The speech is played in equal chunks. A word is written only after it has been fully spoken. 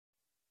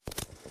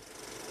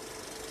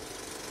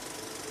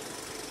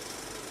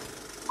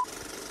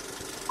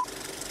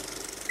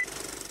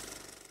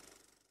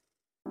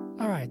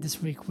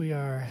this week we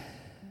are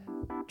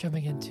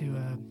jumping into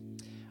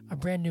a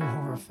brand new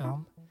horror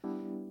film.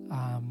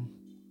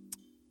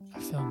 A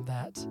film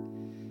that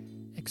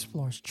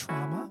explores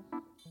trauma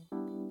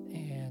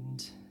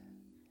and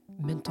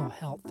mental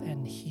health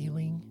and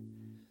healing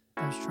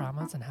those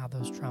traumas and how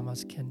those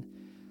traumas can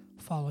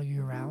follow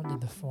you around in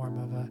the form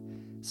of a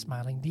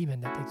smiling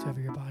demon that takes over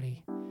your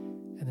body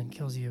and then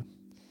kills you.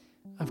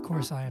 Of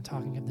course, I am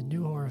talking of the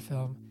new horror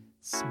film,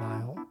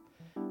 Smile.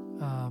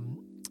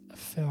 A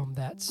film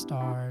that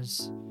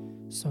stars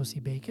Sosie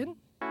Bacon,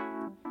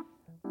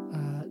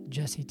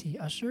 Jesse T.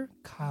 Usher,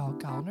 Kyle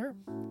Gallner,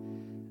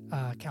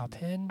 Cal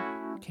Penn,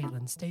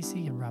 Caitlin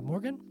Stacey, and Rob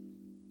Morgan.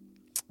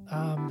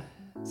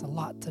 There's a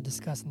lot to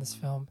discuss in this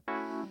film.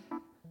 A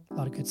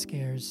lot of good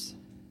scares.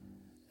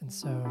 And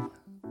so,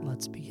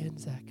 let's begin,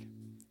 Zach.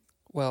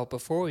 Well,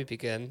 before we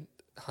begin,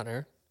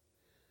 Hunter,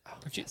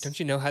 don't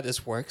you know how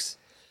this works?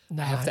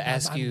 No, I have to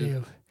ask you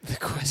new. the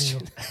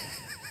question.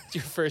 It's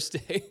your first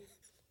day.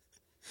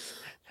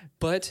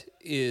 But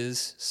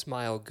is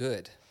Smile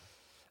good?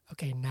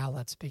 Okay, now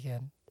let's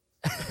begin.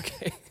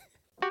 Okay.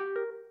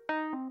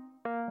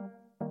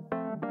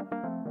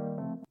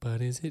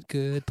 But is it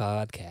good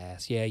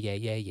podcast?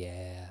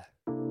 Yeah.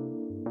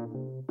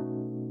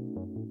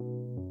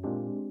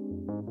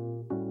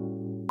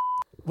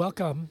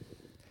 Welcome.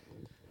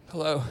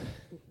 Hello.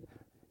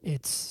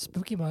 It's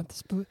spooky month.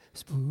 Spooky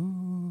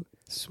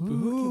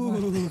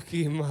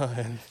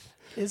month.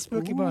 It's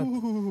spooky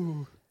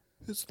month.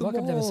 It's the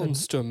Welcome to episode-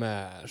 Monster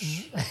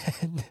Mash.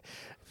 And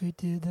we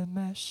did the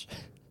mash.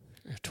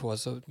 It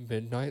was a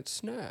midnight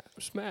smash.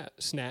 It's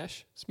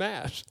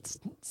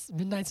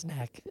midnight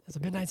snack. It's a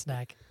midnight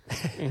snack.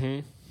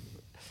 Mm-hmm.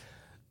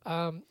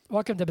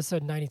 Welcome to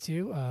episode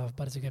 92 of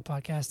But It's a Good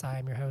Podcast. I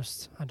am your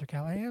host, Hunter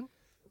Callahan.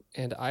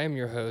 And I am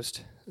your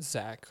host,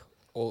 Zach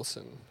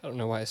Olson. I don't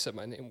know why I said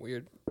my name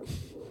weird.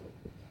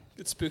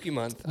 It's spooky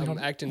month. I'm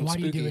acting why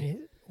spooky.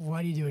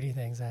 Why do you do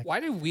anything, Zach? Why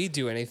do we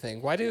do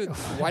anything? Why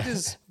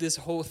does this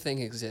whole thing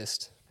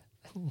exist?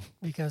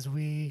 Because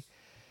we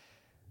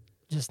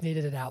just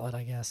needed an outlet,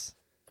 I guess.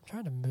 I'm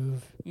trying to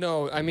move.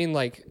 No, I mean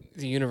like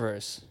the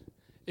universe.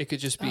 It could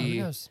just Who be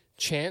knows?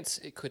 chance.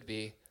 It could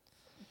be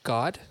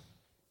God.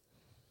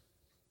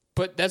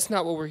 But that's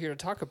not what we're here to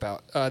talk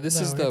about. This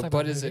No, is we're the gonna talk But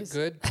about Is It movies.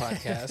 Good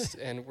podcast,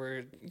 and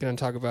we're going to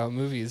talk about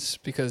movies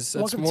because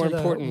that's Welcome more to the-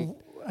 important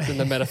than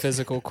the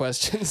metaphysical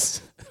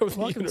questions of the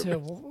Welcome universe.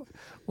 to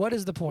What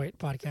is the Point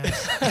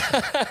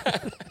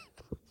podcast.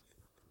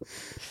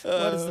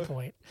 What is the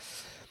point?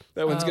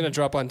 That one's going to Um,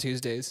 drop on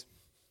Tuesdays.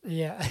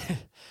 Yeah.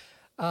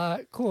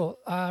 Cool.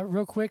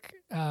 Real quick,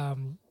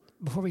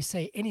 before we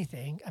say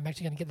anything, I'm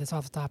actually going to get this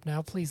off the top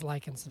now. Please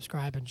like and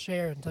subscribe and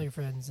share and tell your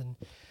friends and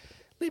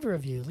leave a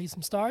review. Leave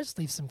some stars.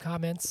 Leave some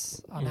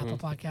comments on Apple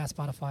Podcasts,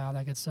 Spotify, all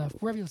that good stuff.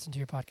 Wherever you listen to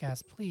your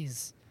podcast,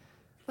 please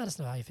let us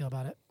know how you feel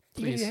about it.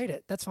 Even if Please. you hate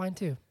it, that's fine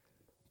too.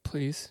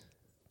 Please.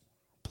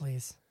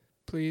 Please.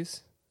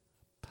 Please.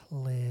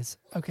 Please.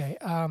 Okay.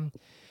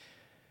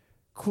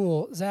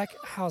 Cool. Zach,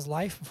 how's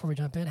life before we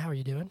jump in? How are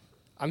you doing?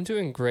 I'm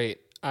doing great.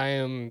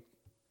 I'm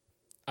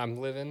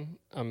living.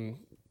 I'm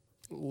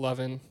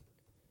loving.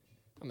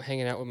 I'm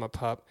hanging out with my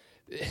pup.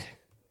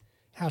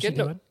 How's she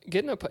doing?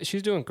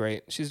 She's doing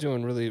great. She's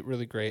doing really,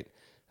 really great.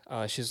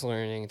 She's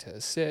learning to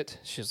sit.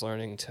 She's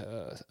learning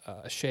to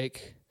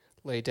shake,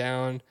 lay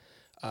down,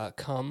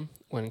 come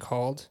when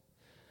called.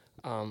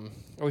 I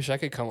wish I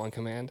could come on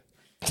command.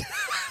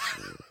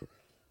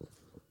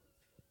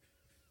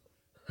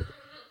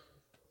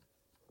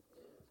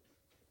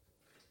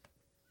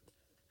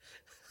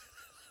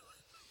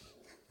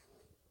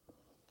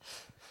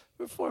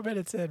 We're 4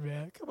 minutes in,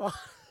 man. Come on.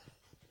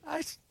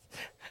 I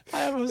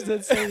almost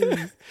did say to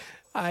you,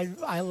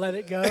 I let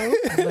it go.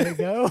 I let it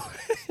go.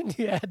 And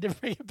you had to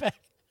bring it back.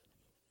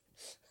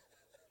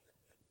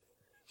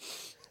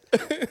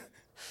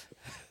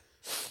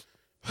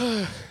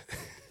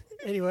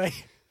 Anyway.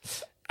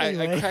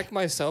 I crack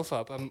myself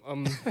up.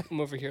 I'm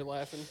over here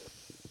laughing.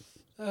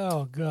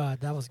 Oh,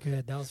 God. That was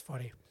good. That was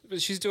funny.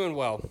 But she's doing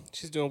well.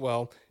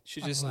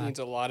 She I'm just glad. needs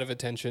a lot of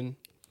attention.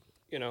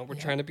 You know, we're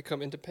Yeah. trying to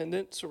become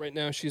independent. So right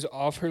now she's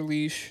off her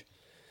leash,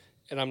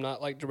 and I'm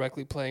not like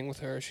directly playing with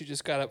her. She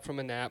just got up from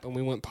a nap, and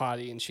we went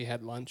potty, and she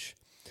had lunch.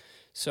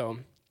 So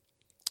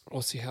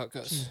we'll see how it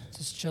goes.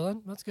 Just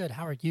chilling? That's good.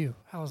 How are you?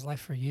 How is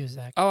life for you,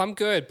 Zach? Oh, I'm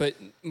good, but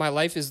my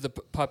life is the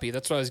puppy.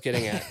 That's what I was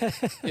getting at.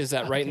 Is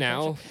that right Okay,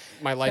 now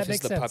my life is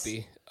makes the sense.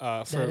 puppy?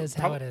 That is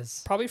how it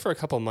is. Probably for a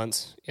couple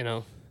months. You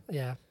know.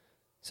 Yeah.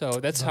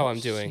 So that's Oh, how I'm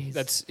doing. jeez.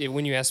 That's it,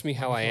 when you ask me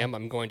how I Wonderful. am,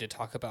 I'm going to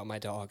talk about my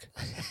dog.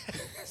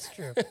 That's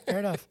true. Fair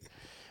enough.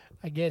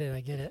 I get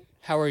it.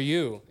 How are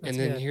you? That's and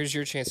then good. here's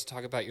your chance to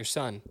talk about your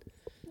son.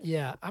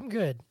 Yeah, I'm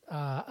good.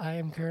 I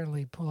am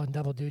currently pulling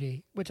double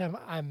duty, which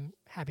I'm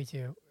happy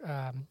to.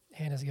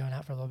 Hannah's going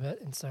out for a little bit,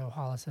 and so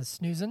Hollis is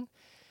snoozing.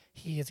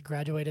 He has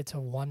graduated to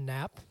one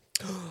nap,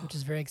 which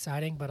is very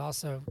exciting, but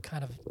also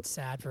kind of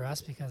sad for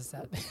us because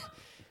that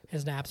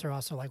his naps are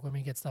also like when we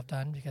get stuff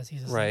done because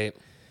he's asleep. Right.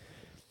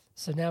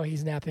 So now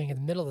he's napping in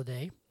the middle of the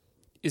day,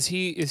 Is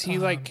he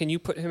like? Can you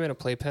put him in a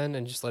playpen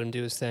and just let him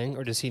do his thing,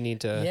 or does he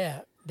need to?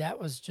 Yeah, that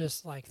was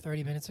just like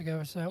 30 minutes ago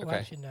or so. Well, Okay.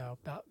 actually, no,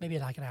 about maybe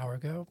like an hour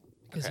ago,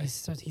 because Okay.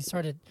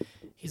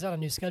 he's on a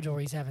new schedule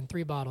where he's having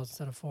 3 bottles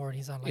instead of 4, and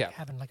he's on like Yeah.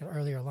 having like an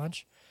earlier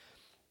lunch.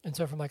 And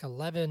so from like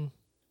 11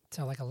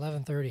 to like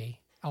 11:30,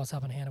 I was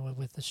helping Hannah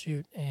with the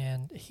shoot,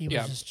 and he was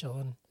Yeah. just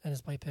chilling in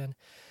his playpen.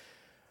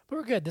 But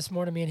we're good. This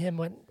morning, me and him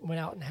went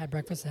out and had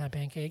breakfast and had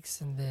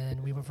pancakes, and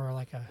then we went for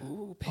like a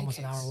Ooh, almost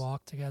an hour pancakes.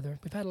 walk together.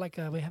 We have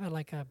had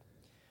like a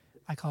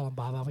I call him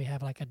Baba. We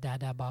have like a dad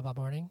Baba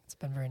morning. It's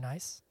been very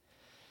nice.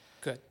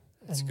 Good.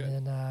 That's And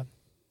good.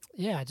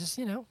 then just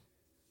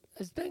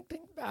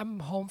I'm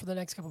home for the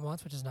next couple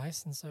months, which is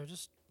nice. And so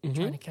just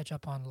trying to catch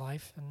up on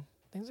life, and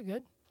things are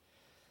good.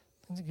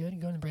 Things are good.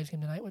 Going to the Braves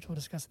game tonight, which we'll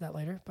discuss that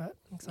later. But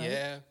I'm excited.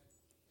 Yeah.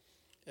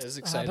 It is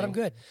exciting. But I'm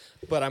good.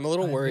 But I'm a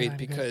little I'm worried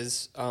good.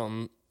 because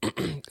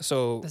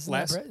so This is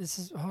last. this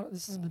is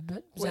a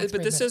bit. Well, Zach's but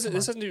great this minute. isn't Come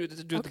this on. doesn't do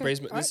to do with the Okay. Braves.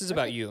 All This right. is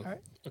about Okay. you. All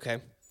right. Okay.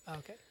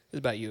 Okay. This is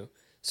about you.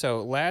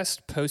 So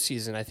last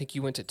postseason, I think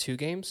you went to 2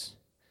 games,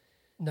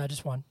 No,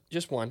 just one.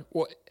 just one.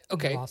 Well,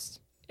 And they okay, lost.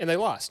 and they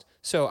lost.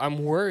 So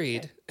I'm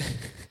worried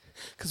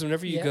because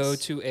whenever you go Yes.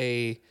 to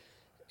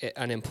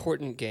an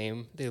important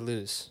game, they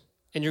lose,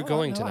 and you're Oh,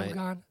 going no,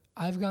 tonight.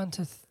 I've gone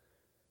to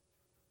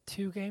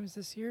 2 games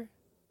this year,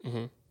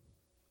 hmm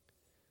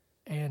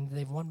and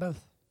they've won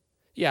both.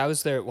 Yeah, I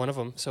was there at one of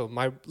them, so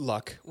my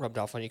luck rubbed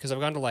off on you because I've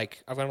gone to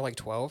like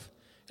 12,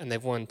 and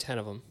they've won 10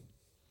 of them.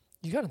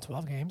 You got in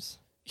 12 games.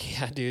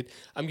 Yeah, dude.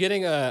 I'm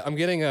getting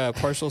a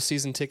partial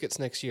season tickets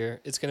next year.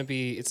 It's gonna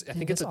be I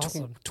think it's a that's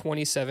awesome.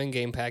 27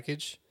 game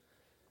package.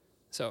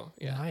 So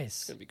yeah, it's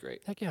Nice. gonna be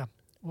great. Heck yeah.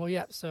 Well,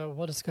 yeah. So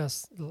we'll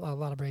discuss a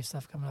lot of Brave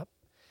stuff coming up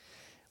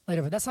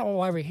later, but that's not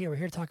why we're here. We're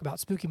here to talk about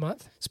Spooky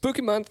Month.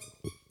 Spooky month.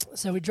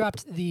 So we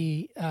dropped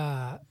the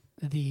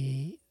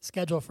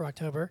schedule for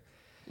October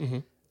Mm-hmm.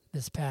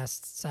 this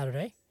past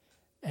Saturday,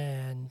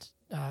 and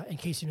in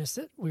case you missed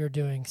it, we are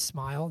doing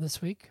Smile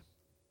this week,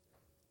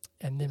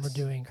 and then we're Yes.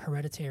 doing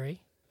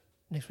Hereditary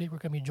next week. We're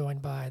going to be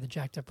joined by the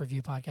Jacked Up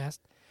Review podcast,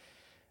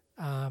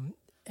 and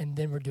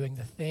then we're doing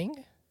The Thing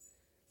with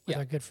Yeah.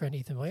 our good friend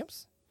Ethan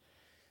Williams,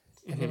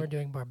 and then Mhm. we're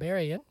doing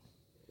Barbarian.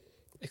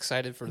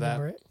 Excited for and then that.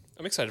 we're-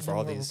 I'm excited for then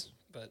all we're- these,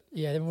 but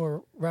then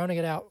we're rounding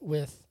it out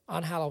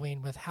on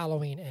Halloween with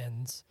Halloween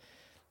Ends,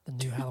 the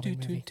new Halloween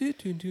movie.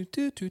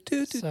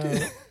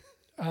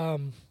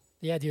 So,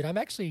 yeah, dude, I'm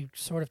actually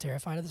sort of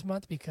terrified of this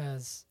month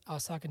because I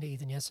was talking to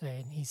Ethan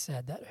yesterday, and he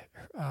said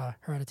that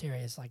Hereditary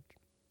is like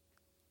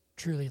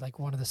truly like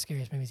one of the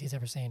scariest movies he's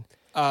ever seen.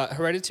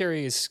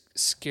 Hereditary is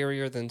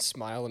scarier than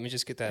Smile. Let me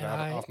just get that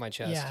And off my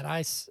chest. Yeah, and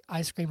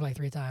I screamed like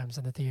 3 times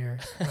in the theater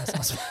when I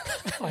saw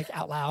like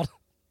out loud.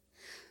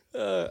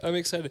 I'm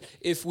excited.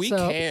 If we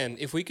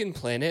can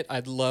plan it,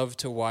 I'd love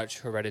to watch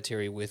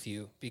Hereditary with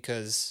you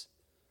because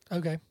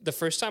Okay. the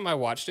first time I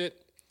watched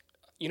it,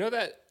 you know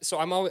that. So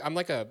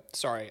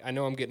sorry. I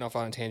know I'm getting off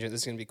on a tangent.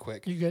 This is gonna be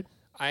quick. You good?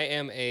 I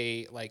am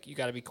you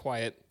got to be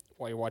quiet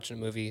while you're watching a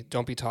movie.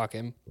 Don't be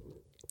talking,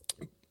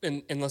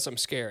 unless I'm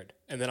scared.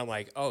 And then I'm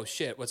like, oh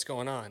shit, what's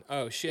going on?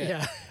 Oh shit.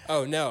 Yeah.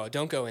 Oh no,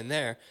 don't go in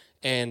there.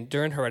 And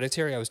during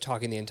Hereditary, I was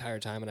talking the entire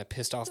time, and I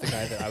pissed off the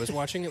guy that I was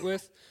watching it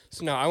with.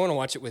 So now I want to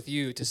watch it with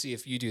you to see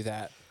if you do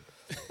that.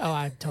 Oh,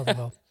 I totally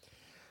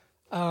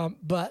will.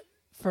 But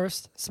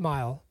first,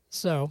 Smile.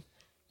 So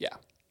Yeah.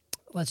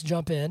 let's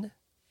jump in.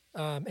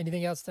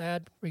 Anything else to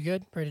add? We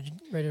good? Ready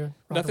to rock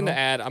Nothing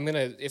and to roll?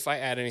 add. If I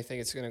add anything,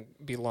 it's gonna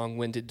be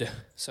long-winded.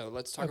 So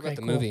let's talk Okay, about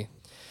the cool. movie.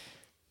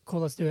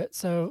 Cool, let's do it.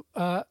 So,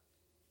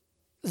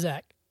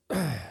 Zach,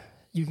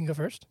 you can go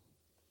first.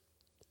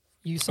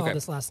 You saw Okay.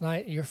 this last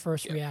night. Your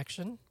first Yep.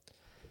 reaction.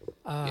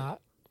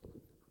 Yep.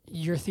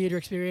 Your theater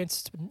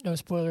experience, no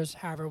spoilers,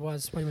 however it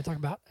was, what do you want to talk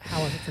about?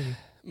 How was it for you?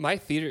 My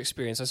theater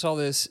experience. I saw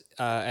this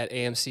at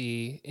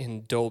AMC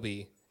in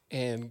Dolby,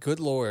 and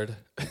good lord,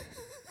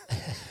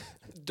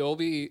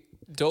 Dolby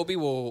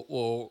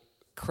will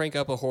crank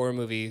up a horror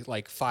movie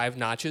like 5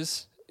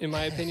 notches, in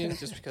my opinion,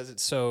 just because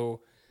it's so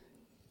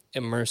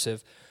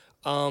immersive.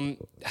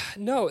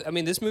 No, I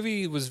mean, this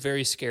movie was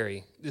very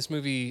scary. This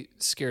movie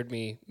scared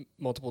me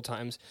multiple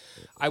times.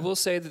 I will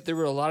say that there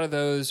were a lot of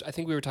those. I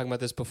think we were talking about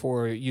this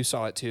before you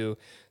saw it too.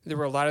 There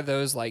were a lot of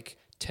those like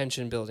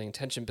tension building,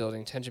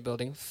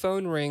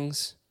 phone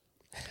rings,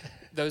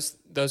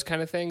 those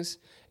kind of things.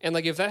 And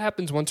like if that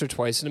happens once or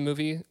twice in a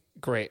movie,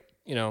 great.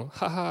 You know,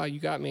 haha, you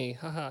got me,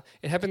 haha.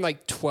 It happened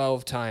like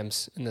 12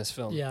 times in this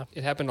film. Yeah.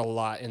 It happened a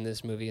lot in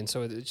this movie, and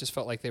so it just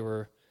felt like they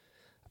were,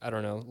 I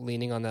don't know,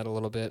 leaning on that a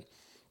little bit.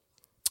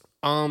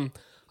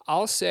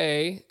 I'll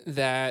say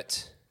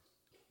that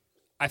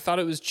I thought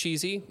it was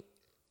cheesy.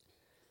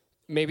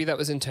 Maybe that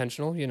was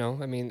intentional, you know.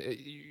 I mean,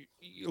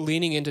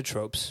 leaning into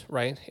tropes,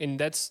 right? And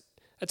that's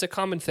a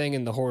common thing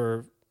in the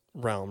horror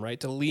realm, right?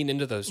 To lean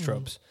into those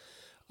tropes.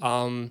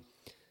 I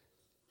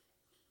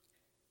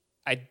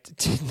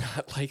did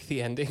not like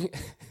the ending.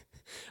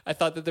 I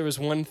thought that there was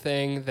one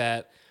thing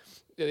that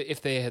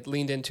if they had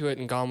leaned into it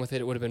and gone with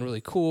it, it would have been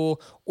really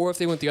cool. Or if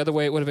they went the other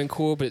way, it would have been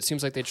cool. But it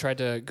seems like they tried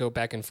to go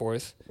back and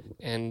forth.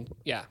 And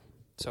yeah,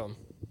 So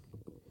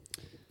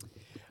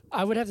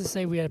I would have to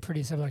say we had a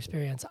pretty similar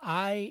experience.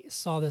 I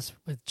saw this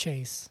with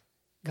Chase.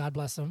 God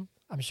bless him.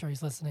 I'm sure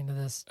he's listening to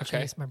this.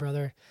 Okay. Chase, my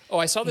brother. Oh,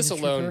 I saw He's this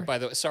a alone, trooper. by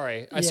the way.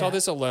 Sorry. I saw Yeah,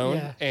 this alone,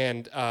 yeah.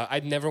 and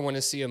I'd never want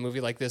to see a movie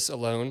like this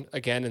alone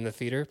again in the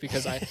theater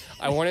because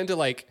I wanted to,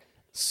 like,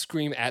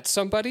 scream at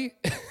somebody,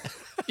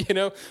 you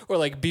know, or,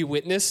 like, be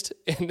witnessed,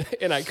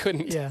 and I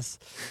couldn't. Yes.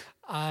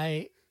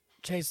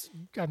 Chase,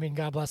 I mean,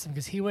 God bless him,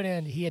 because he went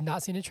in, he had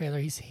not seen a trailer.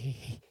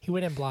 He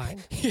went in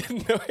blind. He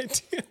had no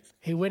idea.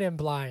 He went in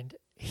blind.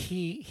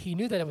 He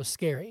knew that it was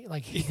scary.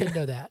 Like, he didn't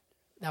know that.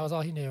 That was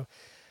all he knew.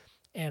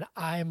 And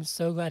I'm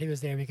so glad he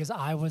was there because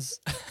I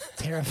was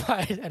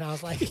terrified, and I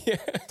was like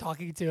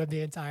talking to him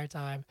the entire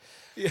time.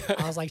 Yeah.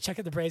 I was like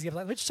checking the Braves game.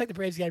 Like, let's check the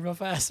Braves game real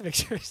fast to make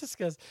sure. Just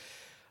because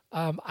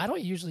I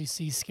don't usually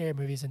see scary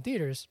movies in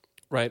theaters,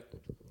 Right.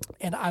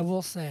 and I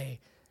will say,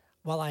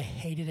 while I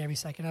hated every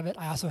second of it,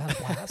 I also had a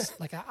blast.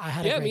 Like I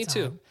had a Yeah, great me time.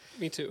 too.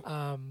 Me too.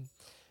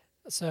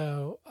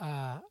 So,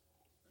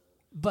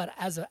 but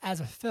as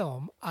a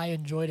film, I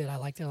enjoyed it. I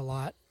liked it a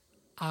lot.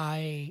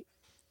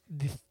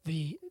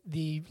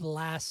 The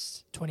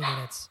last 20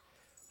 minutes,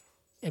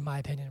 in my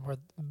opinion, were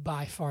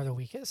by far the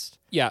weakest.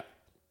 Yeah.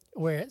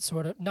 Where it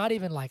sort of, not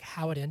even like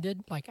how it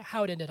ended. Like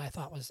how it ended, I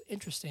thought was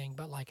interesting,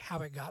 but like how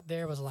it got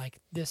there was like,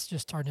 this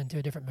just turned into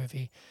a different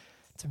movie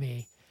to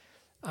me.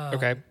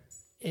 Okay.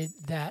 It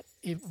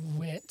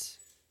went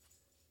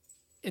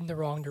in the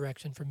wrong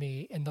direction for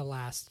me in the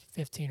last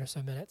 15 or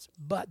so minutes.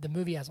 But the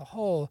movie as a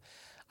whole,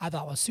 I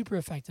thought was super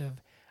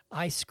effective.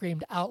 I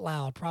screamed out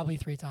loud probably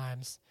 3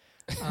 times,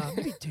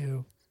 maybe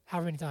 2,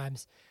 however many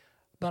times.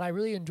 But I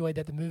really enjoyed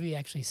that the movie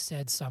actually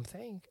said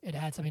something. It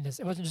had something to.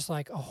 It wasn't just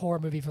like a horror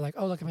movie for like,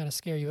 oh look, I'm going to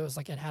scare you. It was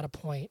like it had a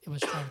point. It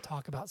was trying to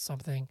talk about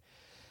something.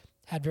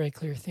 Had very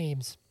clear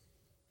themes.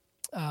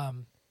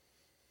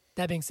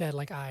 That being said,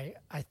 like I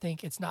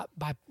think it's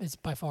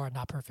by far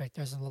not perfect.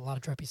 There's a lot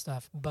of tropey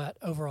stuff, but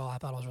overall, I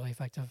thought it was really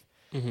effective.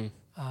 Mm-hmm.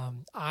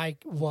 I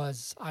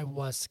was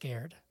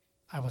scared.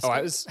 I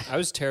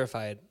was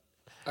terrified.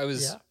 I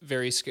was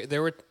very scared.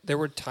 There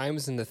were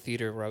times in the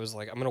theater where I was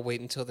like, I'm gonna wait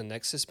until the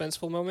next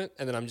suspenseful moment,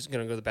 and then I'm just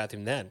gonna go to the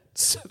bathroom then,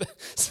 so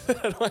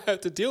that I don't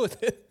have to deal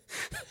with it.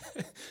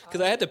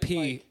 Because I had to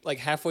pee like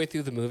halfway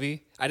through the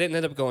movie. I didn't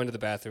end up going to the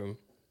bathroom.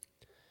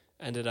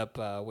 Ended up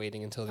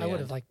waiting until the end. I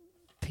would have like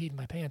peed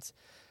my pants.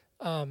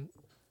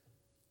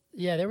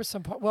 Yeah, there was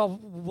some part. Well,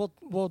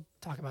 we'll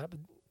talk about it, but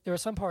there were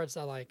some parts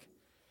that like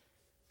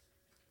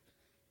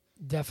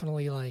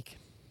definitely like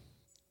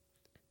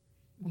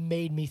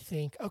made me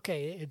think,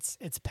 okay,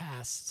 it's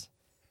past.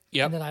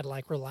 Yep. And then I'd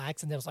like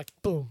relax, and then it was like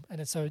boom,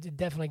 and so it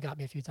definitely got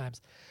me a few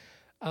times.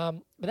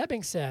 But that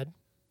being said,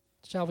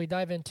 shall we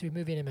dive into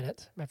movie in a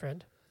minute, my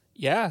friend?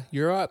 Yeah,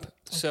 you're up. Okay.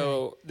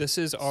 So this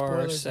is our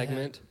Spoilers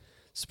segment. ahead.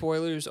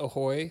 Spoilers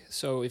ahoy.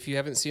 So if you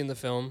haven't seen the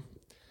film,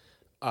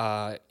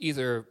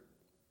 either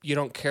you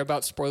don't care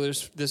about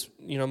spoilers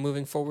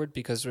moving forward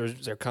because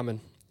they're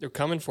coming. They're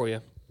coming for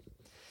you.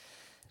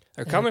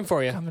 They're coming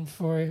for you. Coming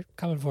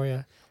for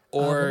you.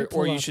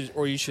 Or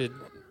you should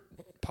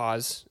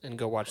pause and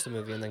go watch the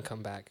movie and then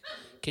come back.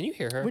 Can you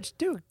hear her? Which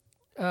dude?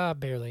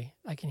 Barely.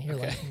 I can hear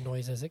like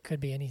noises. It could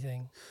be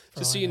anything.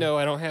 Just so you know,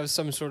 I don't have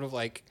some sort of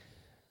like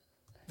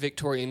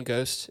Victorian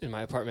ghost in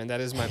my apartment. That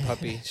is my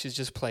puppy. She's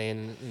just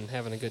playing and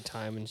having a good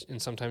time,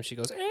 and sometimes she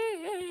goes.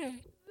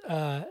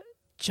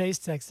 Chase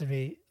texted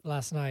me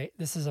last night.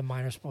 This is a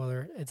minor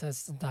spoiler.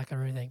 It's not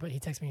gonna ruin anything, but he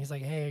texted me. He's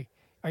like, "Hey,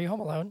 are you home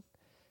alone?"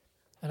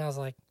 And I was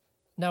like,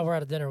 "No, we're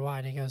at a dinner. Why?"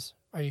 And he goes,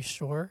 "Are you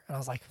sure?" And I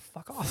was like,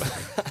 "Fuck off."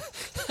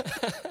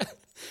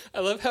 I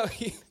love how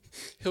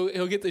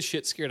he'll get the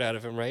shit scared out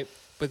of him, right?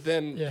 But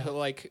then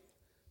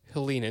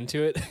he'll lean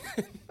into it.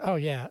 Oh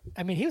yeah.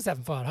 I mean, he was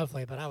having fun,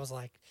 hopefully, but I was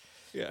like,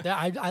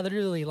 I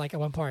literally like at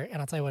one part,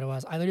 and I'll tell you what it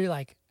was. I literally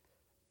like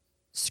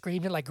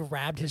screamed and like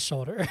grabbed his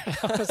shoulder.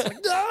 I was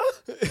like, no.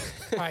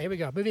 All right, here we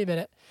go. Movie a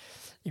minute.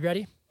 You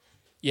ready?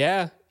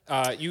 Yeah.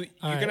 You're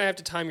right. gonna have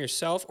to time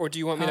yourself, or do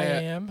you want me to? I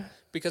am.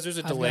 Because there's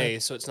a delay,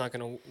 so it's not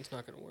gonna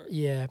work.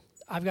 Yeah,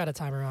 I've got a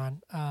timer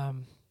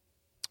on.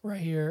 Right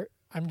here.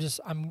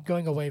 I'm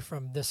going away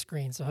from this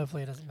screen, so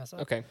hopefully it doesn't mess up.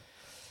 Okay.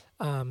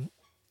 All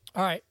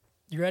right.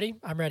 You ready?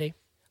 I'm ready.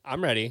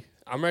 I'm ready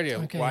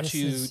to watch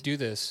you do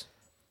this.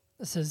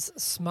 This is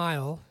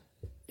Smile,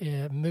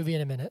 movie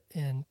in a minute.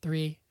 In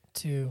 3,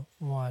 2,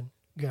 1,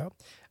 go.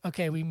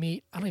 Okay, we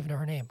meet. I don't even know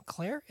her name.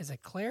 Claire? Is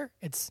it Claire?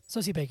 It's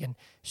Sosie Bacon.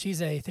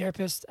 She's a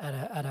therapist at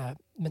a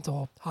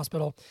mental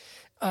hospital.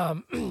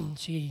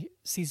 She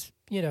sees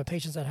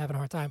patients that are having a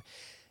hard time.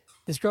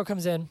 This girl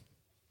comes in.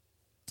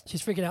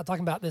 She's freaking out,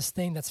 talking about this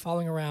thing that's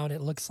following around.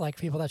 It looks like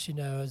people that she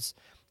knows.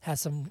 Has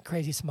some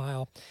crazy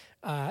smile.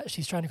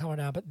 She's trying to calm her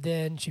down, but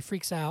then she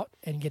freaks out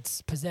and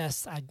gets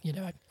possessed. I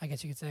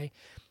guess you could say,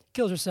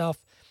 kills herself,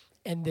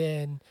 and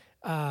then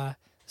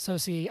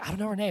Sosie, I don't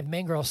know her name.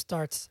 Main girl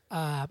starts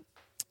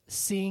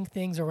seeing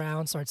things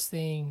around. Starts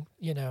seeing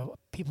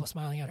people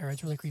smiling at her.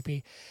 It's really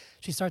creepy.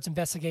 She starts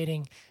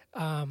investigating.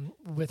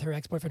 with her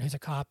ex-boyfriend who's a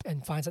cop,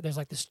 and finds that there's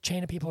like this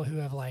chain of people who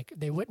have like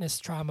they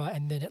witnessed trauma,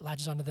 and then it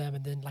latches onto them,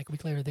 and then like a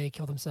week later they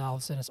kill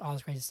themselves, and it's all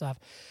this crazy stuff.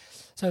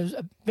 So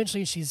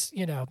eventually she's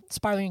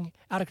spiraling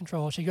out of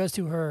control. She goes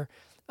to her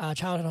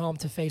childhood home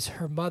to face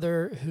her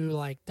mother who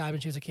like died when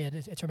she was a kid.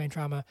 It's her main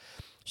trauma.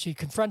 She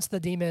confronts the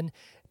demon,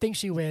 thinks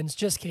she wins.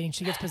 Just kidding.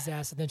 She gets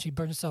possessed, and then she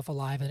burns herself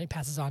alive, and it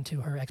passes on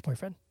to her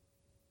ex-boyfriend.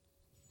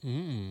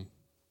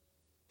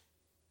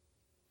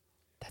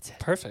 That's it.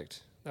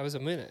 Perfect. That was a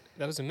minute.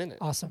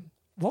 Awesome.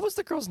 What was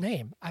the girl's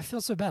name? I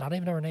feel so bad. I don't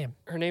even know her name.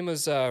 Her name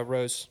was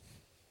Rose.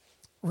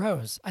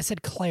 Rose. I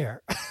said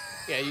Claire.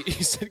 Yeah,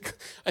 you said,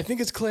 I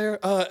think it's Claire.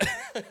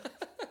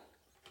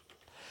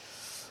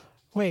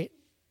 Wait,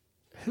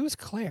 who's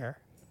Claire?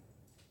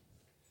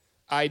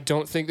 I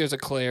don't think there's a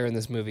Claire in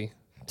this movie.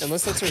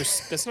 Unless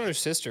that's not her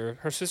sister.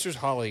 Her sister's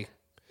Holly.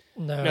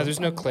 No, there's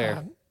no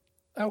Claire.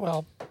 Oh,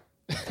 well.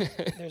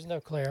 There's no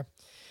Claire.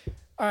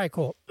 All right,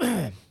 cool.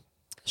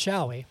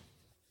 Shall we?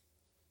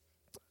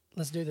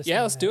 Let's do this.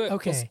 Yeah, let's do it.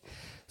 Okay.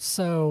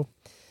 So,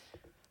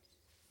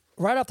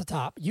 right off the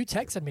top, you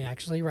texted me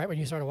actually right when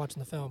you started watching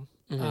the film.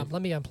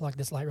 Let me unplug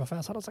this light real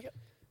fast. Hold on a second.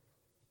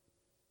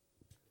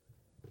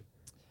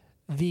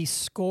 The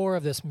score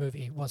of this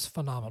movie was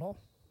phenomenal.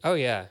 Oh,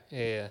 yeah.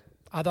 Yeah.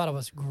 I thought it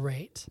was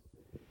great.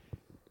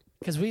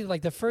 Because we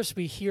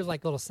hear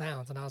like little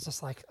sounds, and I was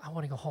just like, I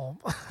want to go home.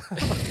 I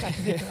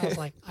was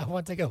like, I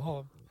want to go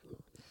home.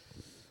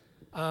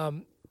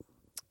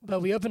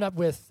 But we open up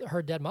with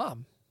her dead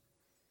mom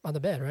on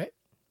the bed, right?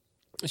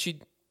 She's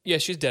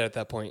dead at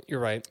that point. You're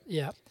right.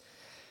 Yeah.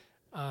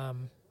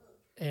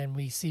 And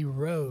we see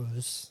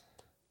Rose,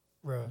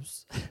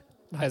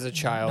 as a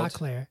child, not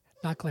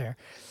Claire.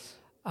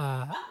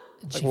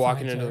 Like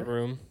walking into the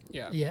room.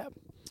 Yeah. Yeah.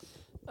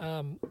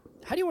 How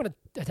do you want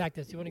to attack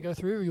this? Do you want to go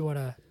through, or you want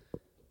to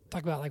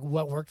talk about like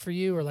what worked for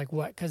you, or like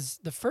what? Because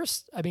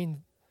first hour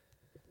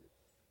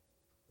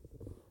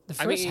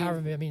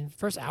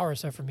or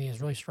so for me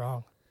is really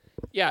strong.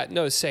 Yeah,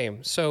 no,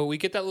 same. So we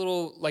get that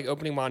little like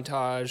opening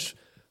montage.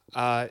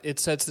 It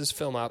sets this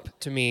film up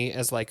to me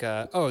as like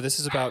this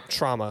is about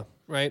trauma,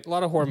 right? A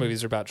lot of horror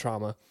movies are about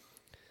trauma.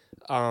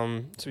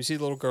 So we see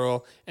the little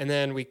girl, and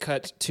then we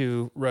cut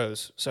to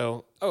Rose.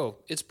 So,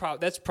 that's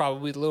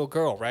probably the little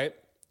girl, right?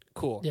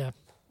 Cool. Yeah.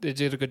 They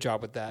did a good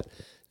job with that.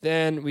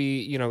 Then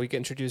we get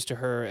introduced to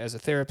her as a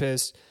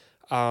therapist.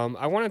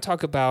 I want to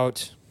talk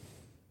about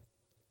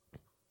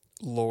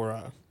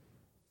Laura.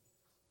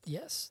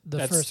 Yes,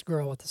 the first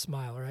girl with the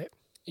smile, right?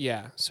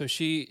 Yeah. So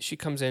she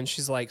comes in.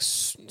 She's like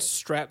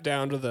strapped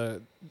down to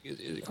the.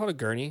 Is it called a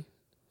gurney?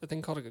 The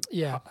thing called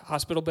a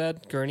hospital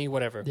bed, gurney,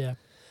 whatever. Yeah.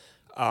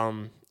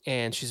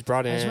 And she's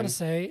brought in. I just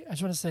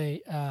want to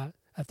say,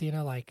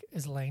 Athena like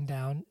is laying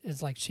down.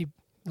 Is like she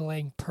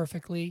laying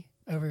perfectly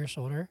over your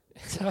shoulder,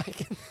 so I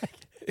can.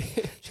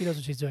 She knows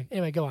what she's doing.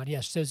 Anyway, go on.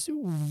 Yes. So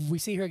we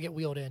see her get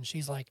wheeled in.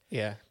 She's like.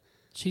 Yeah.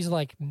 She's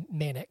like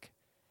manic.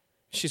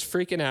 She's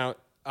freaking out,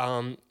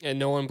 and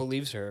no one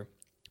believes her.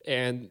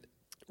 And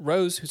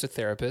Rose, who's a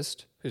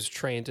therapist, who's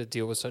trained to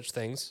deal with such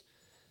things,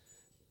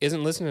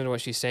 isn't listening to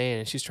what she's saying,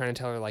 and she's trying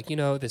to tell her, like,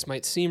 this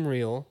might seem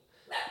real,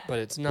 but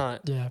it's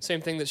not. Yeah.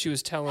 Same thing that she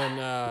was telling,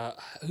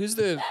 who's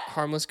the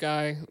harmless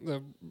guy?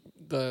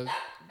 The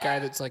guy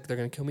that's like, they're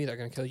going to kill me, they're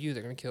going to kill you,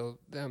 they're going to kill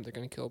them, they're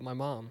going to kill my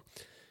mom.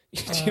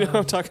 Do you know what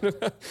I'm talking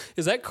about?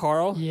 Is that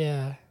Carl?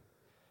 Yeah.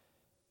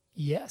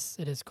 Yes,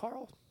 it is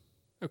Carl.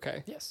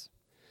 Okay. Yes.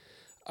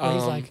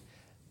 He's like,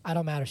 I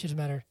don't matter. She doesn't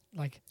matter.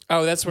 Like.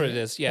 Oh, that's what it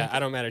is. Yeah, I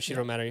don't matter. She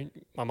don't matter.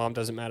 My mom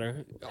doesn't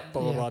matter.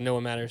 Blah, blah, blah. No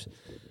one matters.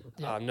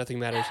 Yeah. Nothing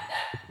matters.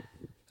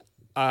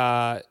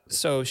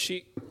 So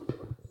she...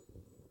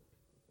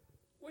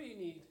 What do you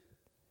need?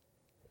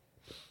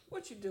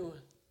 What you doing?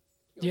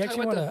 Do you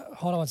actually want to...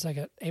 Hold on one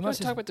second. Amos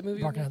is talk about the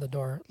movie barking out the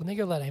door. Let me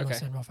go let Amos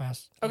Okay. in real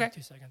fast. Okay.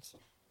 2 seconds.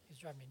 He's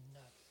driving me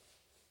nuts.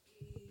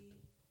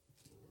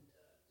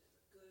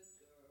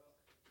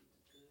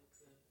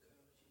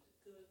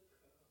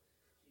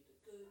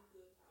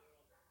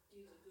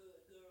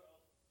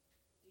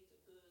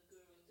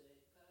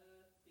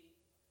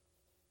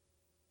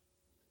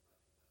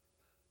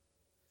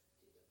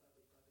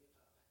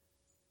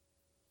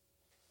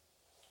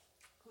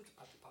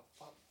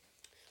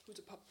 Who's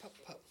a pup, pup,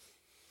 pup?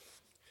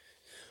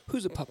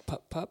 Who's a pup,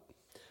 pup, pup?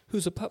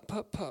 Who's a pup,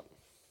 pup, pup?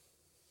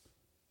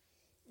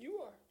 You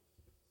are.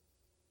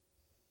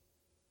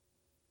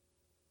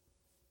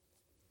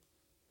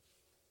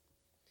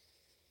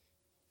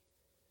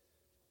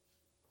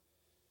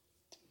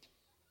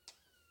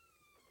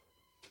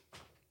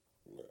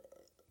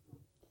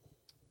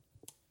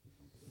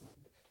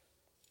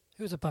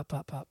 Who's a pup,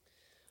 pup, pup?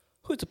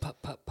 Who's a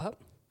pup, pup,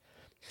 pup?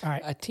 All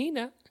right.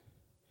 Atina.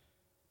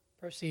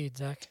 Proceed,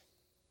 Zach.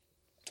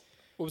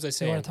 What was I You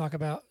saying? want to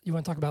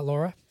talk about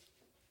Laura?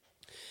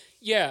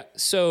 Yeah,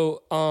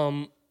 so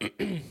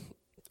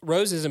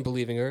Rose isn't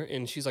believing her,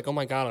 and she's like, oh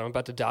my God, I'm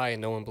about to die,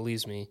 and no one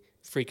believes me,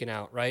 freaking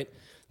out, right?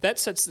 That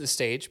sets the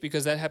stage,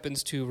 because that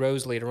happens to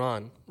Rose later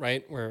on,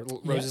 right? Where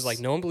Rose is like,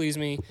 no one believes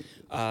me,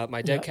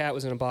 my dead cat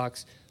was in a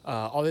box,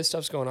 all this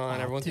stuff's going on,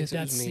 everyone Dude, thinks it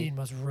that was me. scene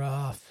was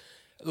rough.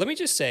 Let me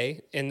just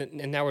say, and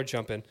now we're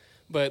jumping,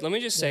 but let me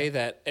just say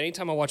that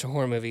anytime I watch a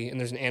horror movie and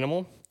there's an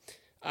animal,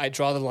 I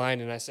draw the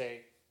line and I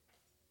say,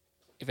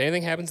 if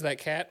anything happens to that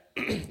cat,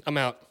 I'm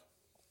out.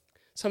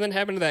 Something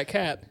happened to that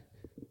cat.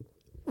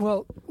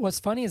 Well, what's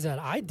funny is that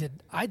I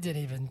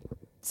didn't even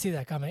see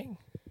that coming.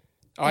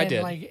 Oh, I And,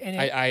 did. like, and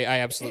I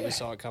absolutely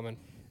saw it coming.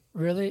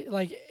 Really,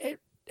 like it,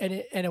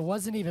 and it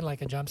wasn't even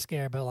like a jump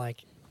scare, but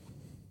like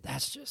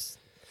that's just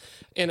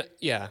And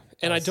yeah,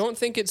 and I don't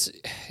think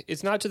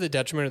it's not to the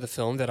detriment of the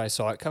film that I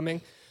saw it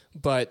coming,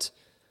 but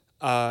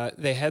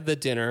they had the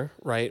dinner,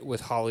 right,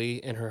 with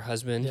Holly and her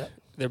husband. Yep.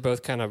 They're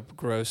both kind of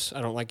gross.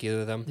 I don't like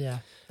either of them. yeah.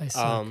 They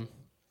suck.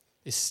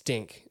 They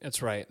stink.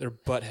 That's right. They're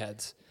butt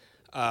heads.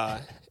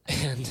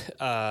 And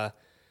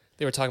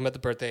they were talking about the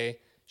birthday.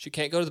 She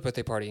can't go to the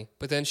birthday party,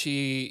 but then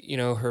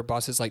her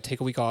boss is like, take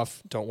a week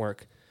off, don't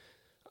work.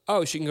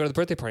 Oh, she can go to the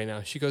birthday party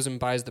now. She goes and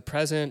buys the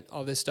present,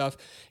 all this stuff.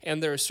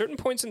 And there are certain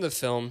points in the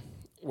film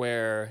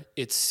where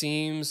it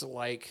seems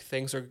like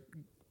things are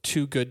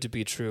too good to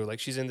be true. Like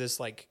she's in this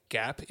like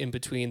gap in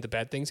between the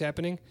bad things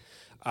happening.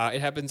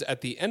 It happens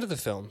at the end of the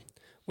film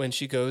when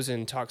she goes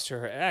and talks to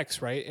her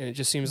ex, right? And it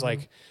just seems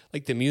like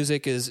the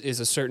music is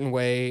a certain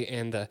way,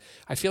 and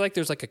I feel like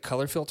there's like a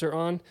color filter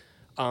on.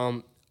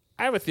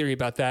 I have a theory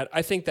about that.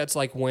 I think that's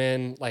like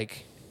when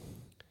like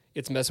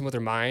it's messing with her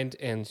mind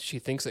and she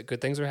thinks that good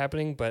things are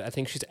happening, but I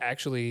think she's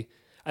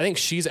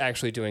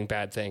actually doing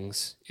bad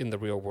things in the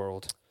real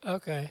world.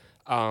 Okay.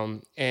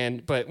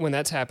 But when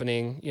that's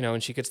happening,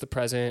 and she gets the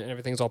present and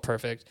everything's all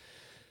perfect.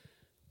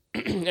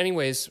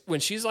 Anyways, when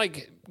she's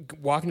like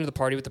walking to the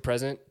party with the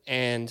present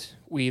and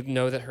we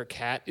know that her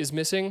cat is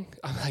missing,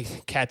 I'm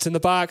like, cat's in the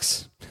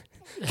box.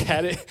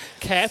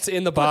 Cat's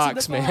in the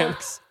box, man.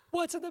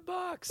 What's in the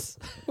box?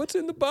 What's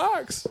in the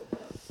box?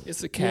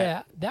 It's a cat.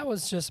 Yeah, that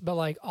was just, but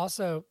like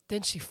also,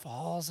 then she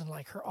falls and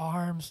like her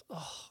arms.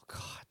 Oh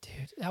God,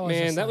 dude, that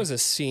was that was a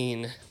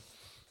scene.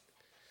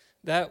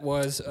 That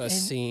was a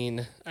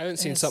scene. I haven't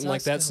seen something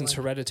like that since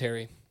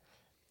Hereditary.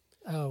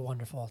 Oh,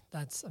 wonderful!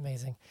 That's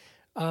amazing.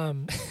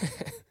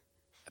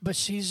 But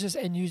she's just,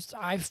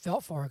 I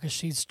felt for her because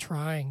she's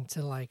trying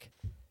to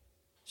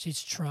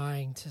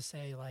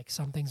say like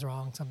something's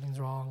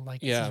wrong,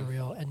 like this is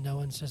real, and no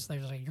one's just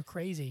like you're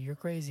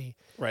crazy,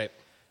 right?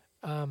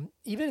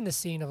 Even in the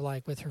scene of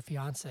like with her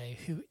fiance,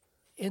 who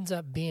ends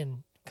up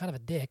being kind of a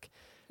dick.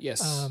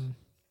 Yes,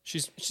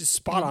 she's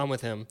spot on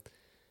with him.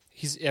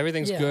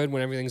 Everything's good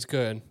when everything's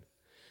good.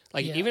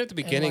 Like even at the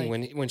beginning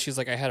when she's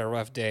like, I had a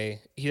rough day,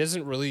 he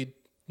doesn't really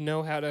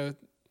know how to.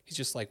 He's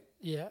just like,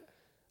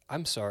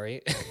 I'm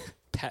sorry,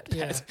 pat.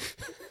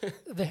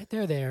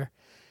 They're there,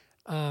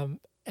 and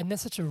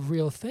that's such a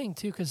real thing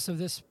too. Because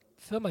this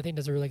film, I think,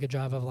 does a really good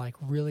job of like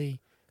really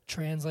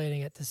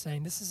translating it to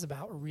saying this is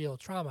about real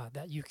trauma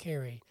that you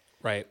carry,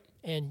 right?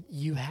 And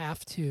you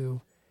have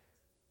to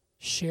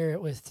share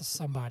it with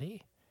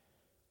somebody.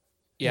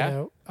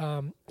 Yeah.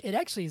 It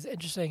actually is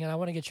interesting, and I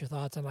want to get your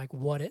thoughts on like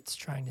what it's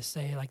trying to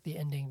say, like the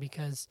ending,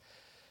 because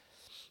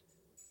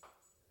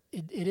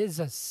it is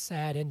a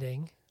sad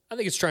ending. I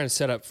think it's trying to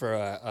set up for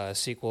a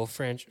sequel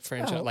franchise,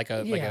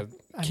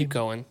 keep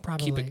going,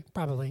 probably.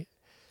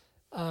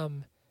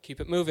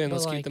 Keep it moving.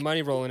 Let's keep the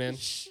money rolling in.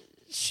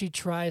 She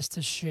tries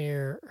to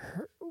share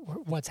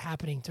what's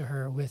happening to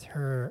her with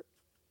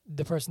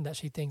the person that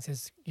she thinks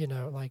is,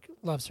 like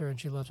loves her and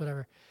she loves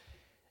whatever.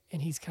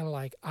 And he's kind of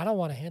like, I don't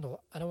want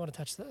to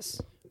touch this.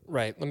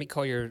 Right. Let me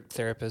call your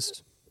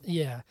therapist.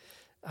 Yeah.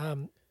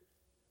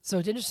 So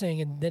it's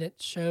interesting. And then it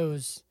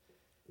shows,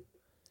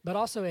 but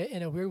also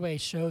in a weird way,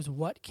 shows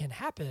what can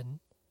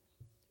happen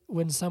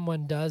when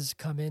someone does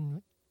come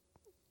in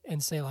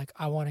and say like,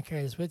 I want to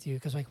carry this with you.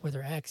 Because like with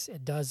her ex,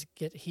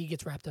 he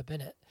gets wrapped up in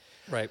it.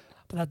 Right.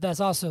 But that's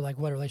also like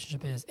what a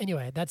relationship is.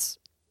 Anyway, that's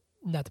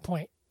not the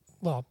point.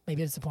 Well,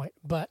 maybe it's the point,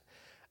 but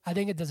I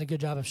think it does a good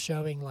job of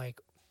showing like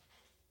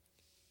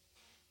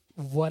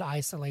what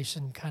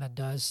isolation kind of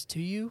does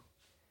to you.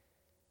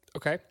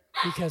 Okay.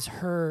 Because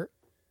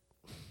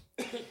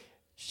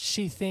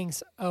she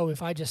thinks, oh,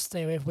 if I just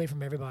stay away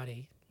from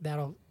everybody,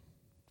 that'll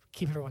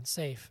keep everyone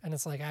safe. And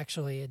it's like,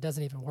 actually, it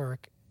doesn't even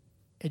work.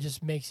 It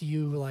just makes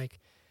you like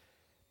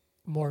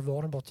more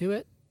vulnerable to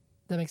it.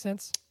 That makes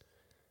sense?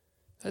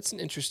 That's an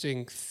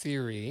interesting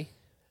theory.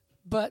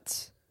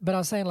 But I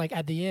was saying, like,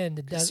 at the end,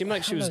 it does. It seemed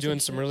like she was doing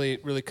some really,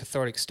 really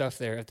cathartic stuff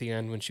there at the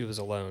end when she was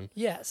alone.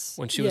 Yes.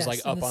 When she was, like,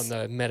 up on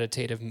the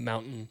meditative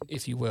mountain,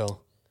 if you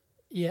will.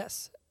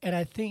 Yes. And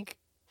I think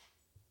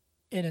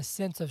in a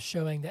sense of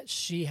showing that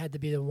she had to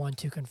be the one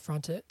to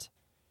confront it,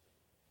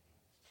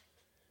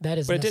 that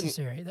is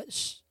necessary.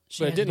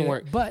 But it didn't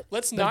work. But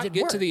let's not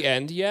get to the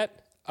end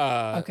yet.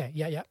 Okay,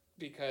 yeah.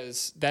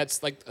 Because that's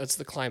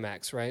the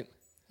climax, right?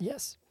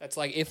 Yes. That's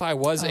like if I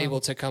was able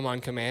to come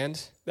on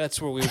command,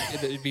 that's where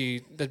that'd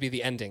be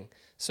the ending.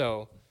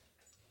 So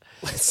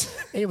let's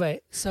anyway,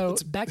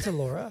 back to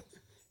Laura.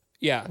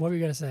 Yeah. What were you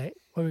gonna say?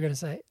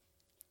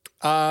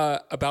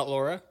 About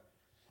Laura?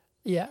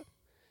 Yeah.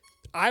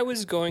 I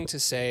was going to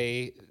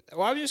say I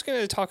was just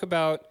gonna talk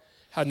about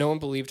how no one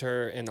believed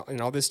her and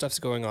all this stuff's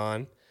going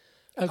on.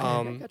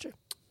 Okay, gotcha.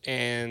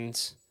 and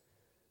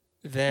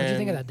What then do you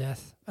think of that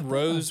death?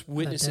 Rose of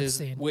that death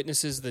scene?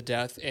 witnesses the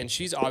death, and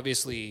she's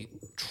obviously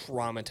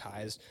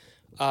traumatized.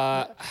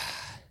 I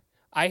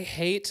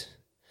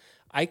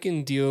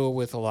can deal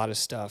with a lot of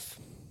stuff.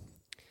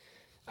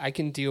 I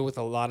can deal with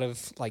a lot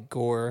of like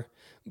gore,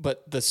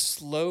 but the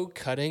slow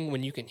cutting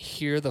when you can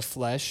hear the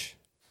flesh,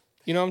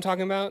 you know what I'm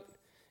talking about?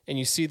 And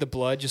you see the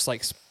blood just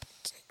like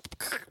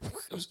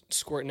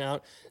squirting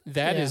out.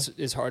 That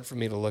is hard for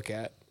me to look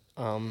at.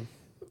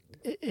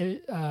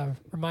 It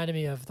reminded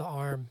me of the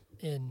arm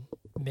in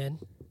Men.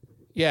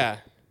 Yeah. when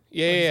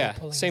he's, Yeah. like,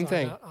 pulling his Same arm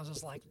thing. out. I was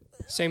just like,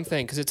 Same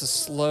thing, because it's a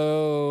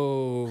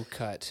slow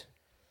cut,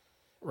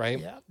 right?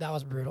 yeah, that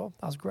was brutal.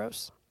 That was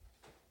gross.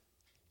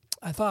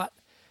 I thought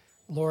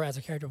Laura as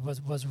a character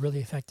was really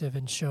effective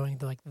in showing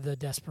the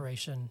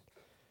desperation,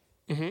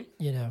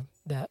 Mm-hmm.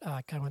 that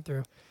kind of went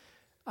through.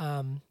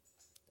 And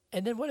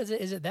then what is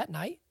it? Is it that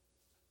night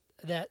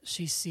that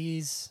she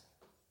sees?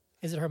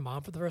 Is it her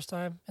mom for the first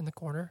time in the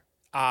corner?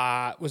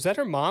 Was that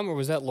her mom or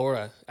was that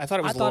Laura? I thought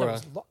it was Laura.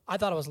 I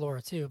thought it was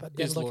Laura too, but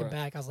then It's looking Laura.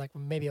 back, I was like,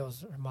 well, maybe it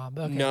was her mom.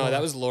 But okay, No, Laura.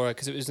 that was Laura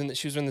because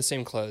she was in the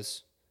same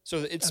clothes. So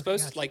it's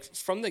supposed gotcha. to, like,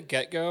 from the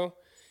get go,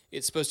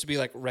 it's supposed to be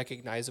like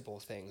recognizable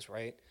things,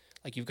 right?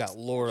 Like you've got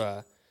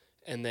Laura,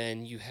 and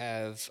then you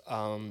have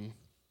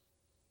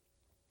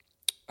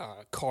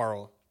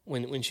Carl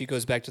when she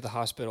goes back to the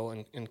hospital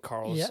and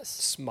Carl's Yes.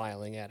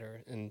 smiling at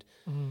her, and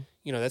Mhm.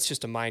 that's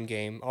just a mind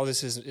game. All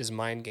this is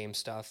mind game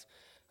stuff.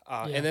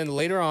 Yeah. And then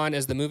later on,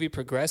 as the movie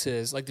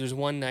progresses, like there's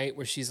one night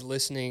where she's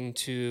listening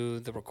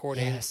to the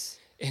recording. Yes.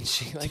 And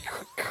she like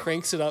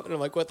cranks it up, and I'm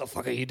like, "What the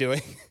fuck are you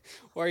doing?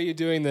 Why are you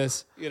doing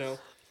this?"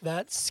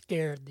 That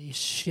scared the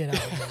shit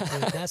out of me,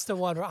 dude. That's the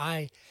one where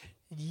I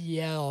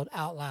yelled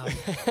out loud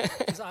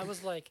because I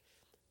was like,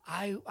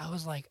 I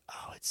was like,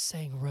 oh, it's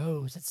saying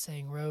Rose,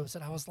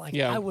 and I was like,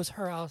 Yeah. I was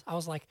her. I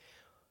was like,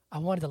 I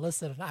wanted to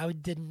listen, and I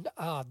didn't.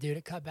 Oh, dude,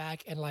 it cut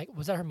back, and like,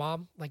 was that her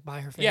mom? Like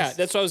by her face? Yeah,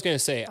 that's what I was gonna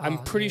say. I'm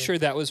Oh, pretty dude. sure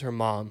that was her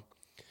mom,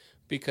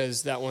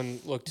 because that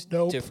one looked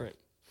Nope. different.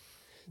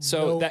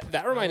 So Nope.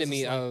 that reminded I was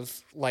me just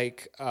of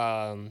like,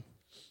 have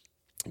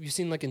you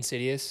seen like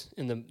Insidious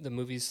in the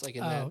movies like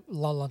in that? Oh,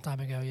 long time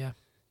ago, yeah.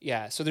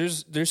 Yeah. So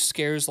there's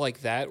scares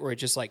like that where it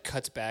just like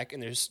cuts back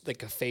and there's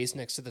like a face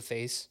next to the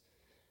face.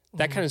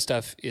 That Mm-hmm. kind of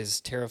stuff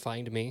is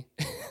terrifying to me.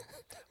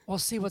 Well,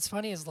 see, what's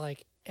funny is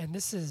like, and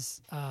this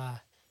is,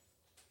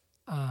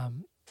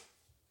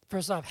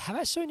 first off, have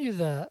I shown you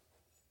the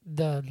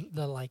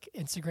like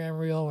Instagram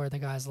reel where the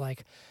guy's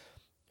like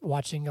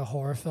watching a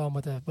horror film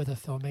with a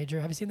film major?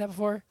 Have you seen that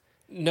before?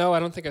 No, I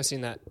don't think I've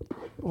seen that.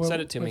 Where,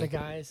 Send it to where me. the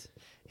guys,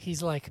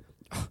 he's like,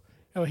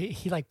 oh,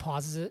 he like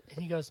pauses it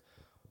and he goes,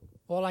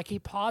 well, I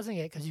keep pausing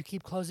it because you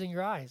keep closing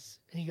your eyes.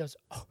 And he goes,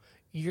 oh,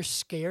 you're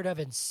scared of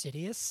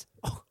Insidious?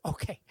 Oh,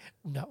 okay.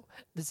 No,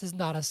 this is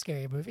not a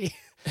scary movie.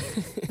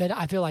 Then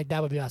I feel like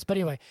that would be us. But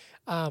anyway,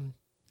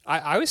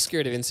 I was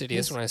scared of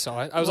Insidious Yes. when I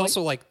saw it. I was Well,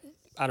 also like,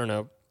 I don't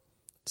know,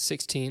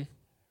 16.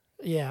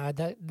 yeah,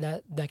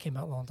 that came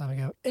out a long time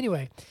ago.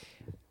 Anyway,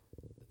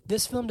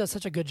 this film does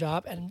such a good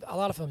job, and a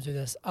lot of films do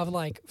this, of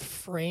like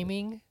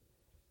framing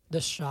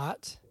the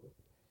shot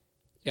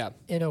Yeah.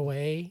 in a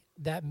way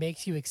that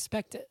makes you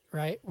expect it,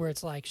 right? Where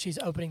it's like she's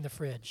opening the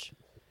fridge.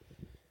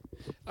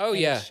 Oh and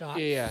yeah. it's shot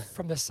Yeah.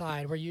 from the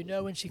side, where you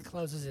know when she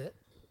closes it,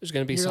 There's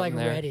gonna be you're something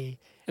like there, ready,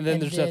 and then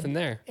there's nothing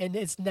there. and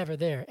it's never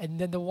there. And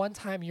then the one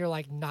time you're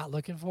like not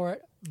looking for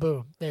it,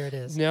 boom, there it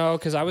is. No,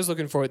 because I was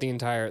looking for it the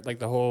entire, like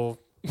the whole.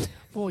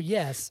 Well,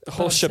 yes, The but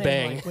whole I'm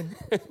saying, shebang.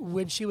 like,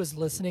 when she was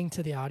listening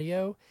to the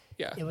audio,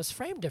 Yeah. it was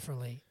framed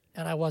differently,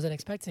 and I wasn't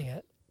expecting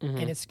it, Mhm.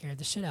 and it scared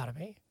the shit out of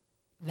me.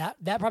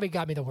 That probably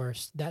got me the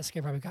worst. That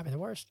scare probably got me the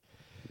worst,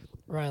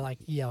 where I like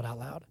yelled out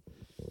loud.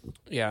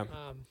 Yeah.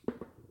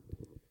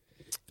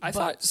 I but-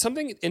 thought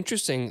something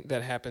interesting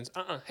that happens.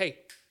 Hey.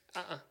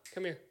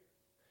 Come here.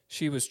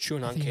 She was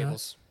chewing on Athena?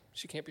 cables.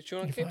 She can't be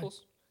chewing on You're fine.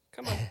 cables.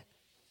 Come on.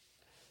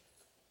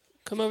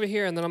 Come over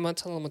here, and then I'm gonna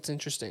tell them what's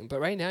interesting. But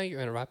right now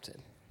you're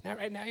interrupted.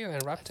 Right now you're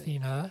interrupted.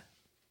 Athena,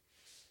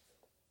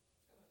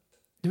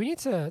 do we need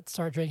to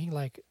start drinking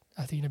like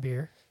Athena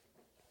beer?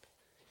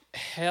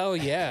 Hell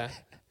yeah.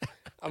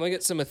 I'm gonna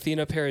get some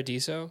Athena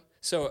Paradiso.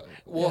 So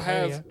we'll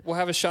Yeah, there you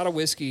have a shot of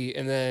whiskey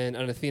and then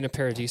an Athena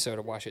Paradiso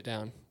to wash it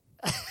down.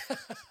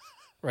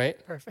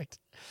 Right? Perfect.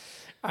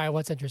 All right,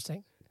 what's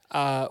interesting?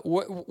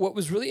 What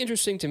was really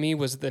interesting to me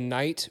was the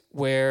night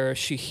where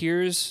she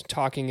hears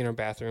talking in her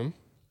bathroom,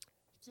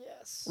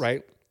 Yes.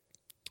 right?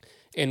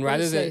 And What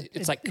rather does than it say?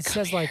 it's It- like it "Come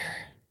says, like, here."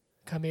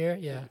 Come here,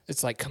 yeah.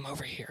 It's like come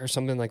over here or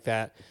something like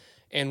that.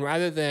 And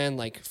rather than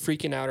like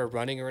freaking out or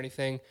running or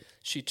anything,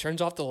 she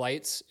turns off the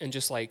lights and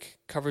just like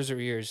covers her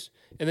ears.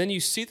 And then you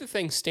see the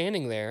thing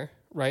standing there,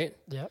 right?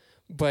 Yep.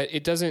 But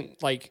it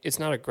doesn't like it's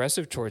not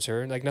aggressive towards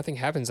her. Like nothing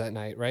happens that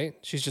night, right?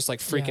 She's just like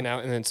freaking Yeah.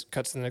 out and then it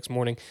cuts to the next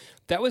morning.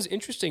 That was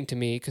interesting to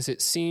me because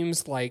it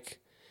seems like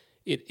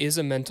it is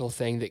a mental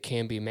thing that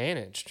can be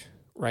managed,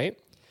 right?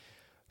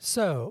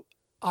 So,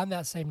 on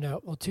that same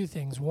note, well, two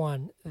things.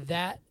 One,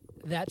 that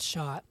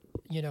shot,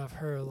 of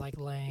her like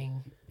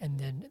laying and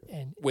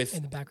then With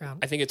in the background.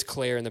 I think it's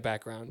Claire in the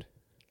background.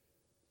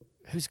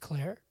 Who's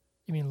Claire?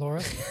 You mean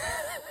Laura?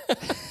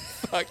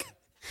 Fuck.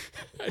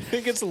 I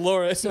think it's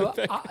Laura. So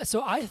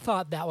I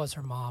thought that was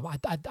her mom.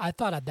 I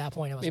thought at that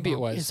point it was Maybe mom.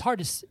 it was.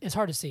 It's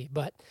hard to see,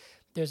 but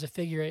there's a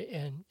figure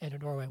in a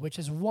doorway, which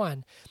is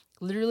one.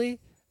 Literally,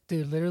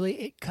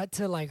 it cut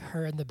to like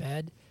her in the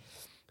bed,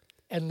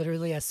 and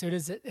literally as soon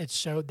as it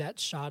showed that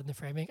shot in the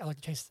framing, I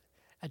looked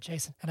at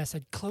Jason and I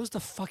said, "Close the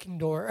fucking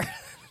door!"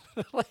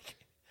 Like,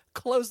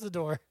 close the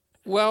door.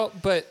 Well,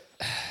 but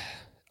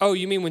oh,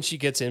 you mean when she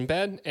gets in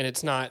bed and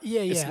it's not?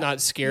 Yeah, It's yeah. not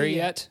scary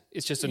Yeah. yet.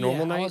 It's just a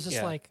normal night. I was just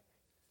Yeah. like,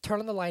 turn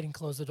on the light and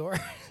close the door.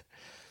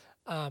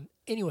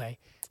 Anyway,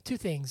 two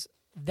things.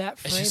 That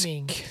I just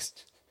framing.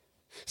 kissed.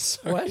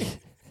 Sorry. What?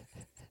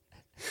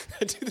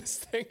 I do this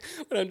thing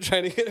when I'm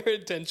trying to get her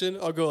attention.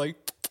 I'll go like,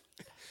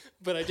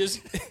 but I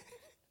just Get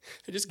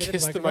in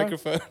kiss the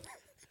microphone.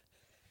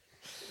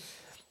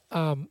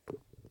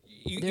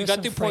 You There's got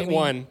some through point framing-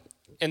 one,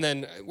 and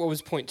then what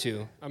was point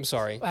two? I'm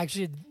sorry.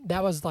 Actually,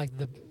 that was like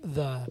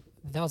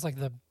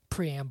the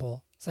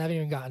preamble. So I haven't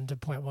even gotten to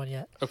point one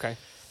yet. Okay.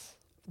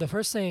 The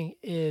first thing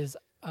is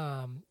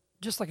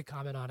just like a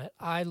comment on it.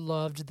 I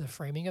loved the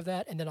framing of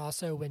that, and then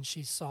also when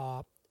she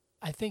saw,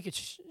 I think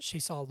she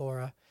saw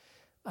Laura,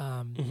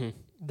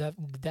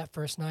 that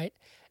first night,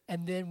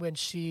 and then when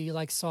she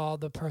like saw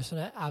the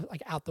person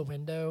out the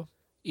window,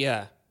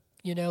 Yeah.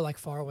 like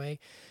far away.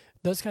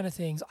 Those kind of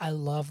things, I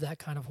love that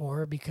kind of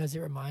horror because it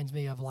reminds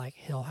me of like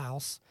Hill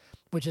House,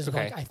 which is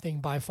Okay. like I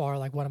think by far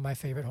like one of my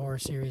favorite horror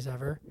series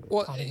ever.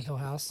 Well, Haunting of Hill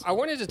House. I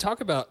wanted to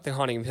talk about The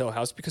Haunting of Hill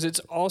House because it's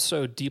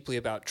also deeply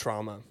about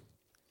trauma.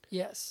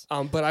 Yes,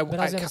 But I but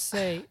I was gonna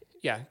say,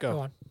 yeah, go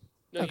on.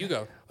 No, Okay. you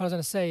go. What I was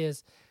gonna say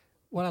is,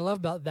 what I love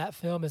about that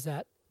film is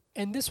that,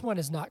 and this one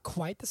is not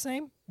quite the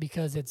same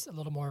because it's a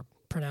little more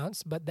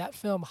pronounced, but that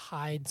film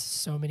hides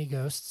so many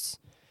ghosts.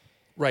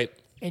 Right.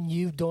 And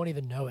you don't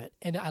even know it.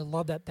 And I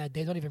love that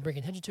they don't even bring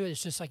attention to it.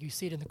 It's just like you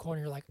see it in the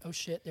corner, you're like, oh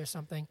shit, there's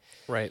something.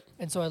 Right.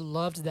 And so I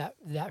loved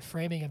that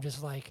framing of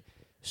just like,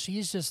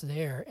 she's just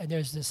there and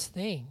there's this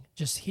thing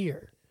just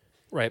here.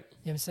 Right. You know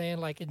what I'm saying?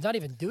 Like, it's not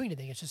even doing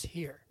anything, it's just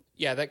here.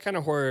 Yeah, that kind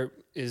of horror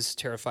is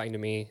terrifying to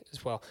me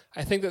as well.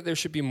 I think that there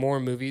should be more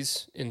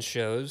movies and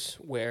shows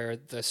where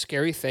the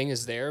scary thing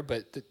is there,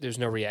 but there's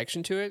no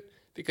reaction to it.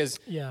 Because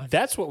Yeah.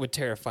 that's what would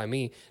terrify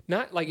me.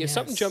 Not like if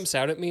something Yes. jumps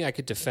out at me, I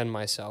could defend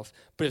myself.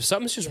 But if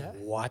something's just Yeah.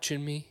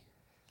 watching me,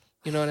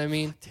 you know what I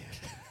mean?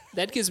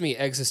 That gives me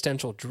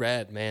existential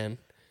dread, man.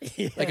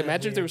 Like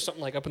imagine if there was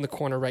something like up in the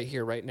corner right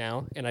here, right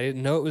now, and I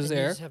didn't know it was You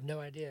there. just have no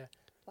idea.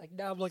 Like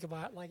now I'm looking.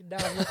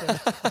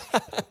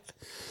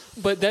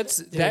 But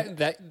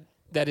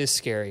that is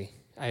scary.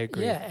 I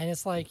agree. Yeah, and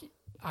it's like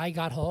I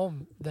got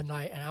home the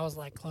night and I was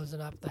like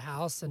closing up the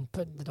house and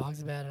putting the dogs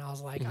to bed, and I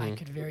was like, I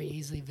could very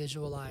easily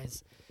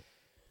visualize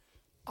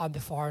on the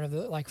far end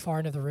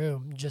of the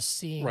room just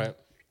seeing Right.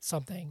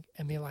 something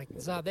and being like,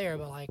 it's not there,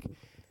 but like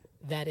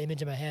that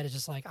image in my head is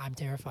just like, I'm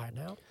terrified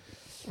now.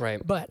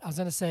 Right. But I was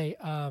gonna say,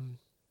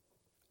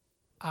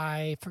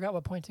 I forgot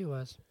what point 2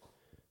 was.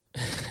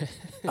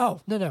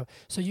 Oh, no.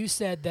 So you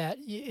said that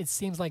it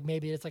seems like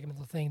maybe it's like a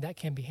mental thing that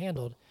can be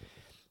handled.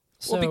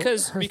 So Well,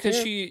 because her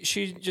she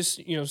just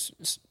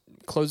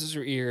closes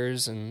her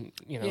ears and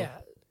yeah,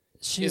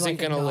 she isn't like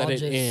gonna let it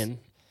acknowledges- in.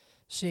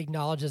 She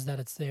acknowledges that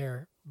it's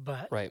there,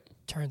 but Right.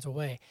 turns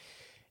away.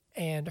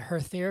 And her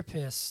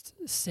therapist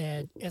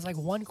said, it's like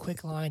one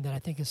quick line that I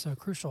think is so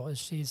crucial is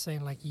she's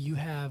saying like, you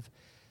have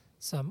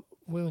some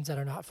wounds that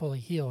are not fully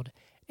healed.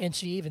 And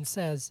she even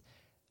says,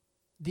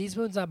 these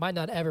wounds that might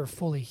not ever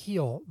fully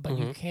heal, but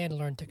you can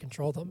learn to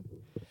control them.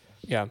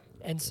 Yeah.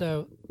 And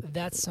so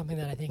that's something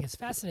that I think is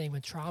fascinating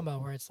with trauma,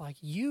 where it's like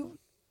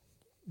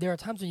there are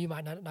times when you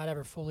might not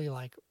ever fully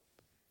like,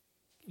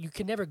 you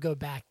can never go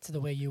back to the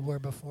way you were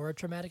before a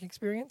traumatic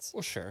experience,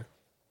 Well, sure.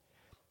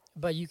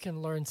 but you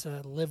can learn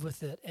to live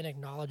with it and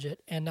acknowledge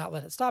it and not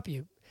let it stop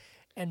you.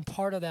 And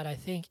part of that, I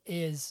think,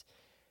 is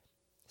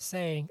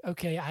saying,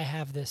 okay, I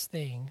have this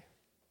thing.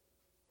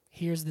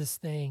 Here's this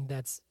thing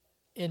that's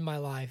in my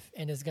life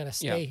and is going to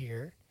stay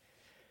here.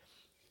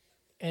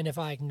 And if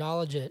I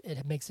acknowledge it,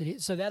 it makes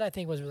it. So that I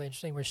think was really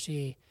interesting. Where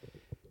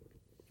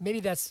maybe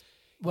that's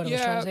what I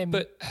was trying to say.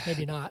 but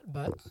maybe not.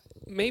 But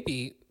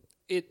maybe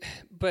it.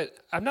 But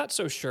I'm not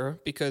so sure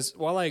because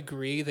while I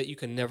agree that you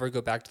can never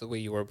go back to the way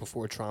you were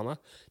before trauma,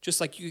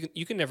 just like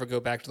you can never go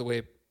back to the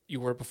way you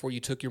were before you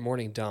took your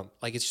morning dump.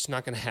 Like it's just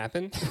not going to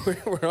happen.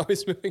 We're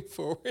always moving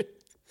forward.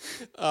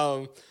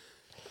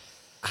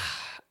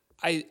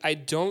 I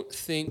don't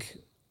think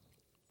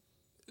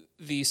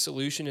the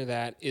solution to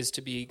that is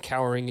to be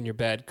cowering in your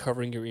bed,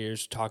 covering your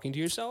ears, talking to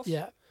yourself.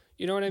 yeah,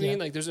 You know what I mean? Yeah.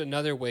 Like there's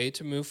another way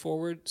to move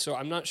forward. So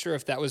I'm not sure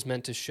if that was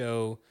meant to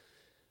show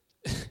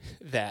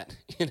that,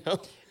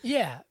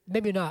 yeah,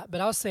 maybe not.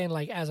 But I was saying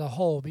like as a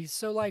whole.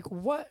 So like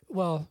what?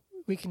 Well,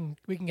 we can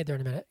get there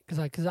in a minute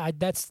because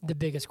that's the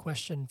biggest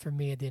question for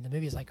me at the end of the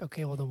movie is like,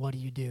 okay, well then what do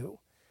you do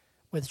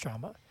with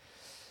trauma?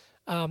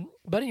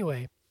 But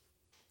anyway,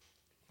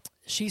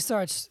 she's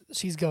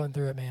going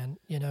through it, man.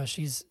 You know,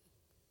 she's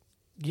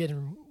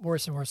getting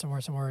worse and worse and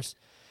worse and worse.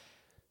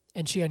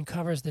 And she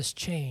uncovers this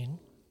chain.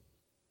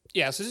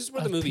 Yeah, so this is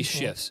where the movie people.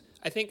 shifts.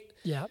 I think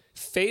Yeah.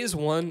 phase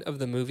one of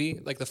the movie,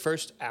 like the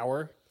first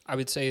hour, I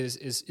would say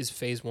is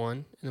phase one.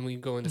 And then we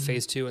go into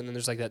phase two, and then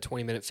there's like that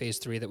 20-minute phase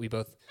three that we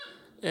both,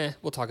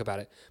 we'll talk about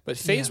it. But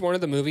phase one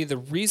of the movie, the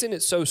reason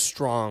it's so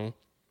strong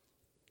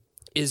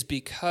is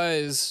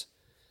because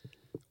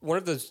one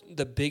of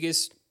the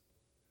biggest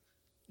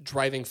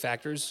driving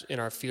factors in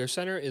our fear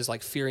center is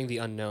like fearing the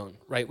unknown,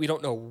 right? We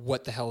don't know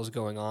what the hell is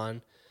going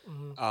on.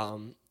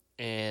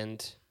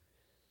 And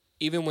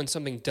even when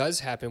something does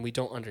happen, we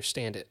don't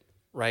understand it,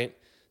 right?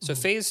 So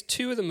phase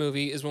two of the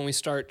movie is when we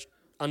start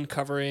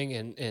uncovering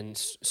and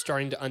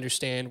starting to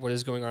understand what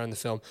is going on in the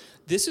film.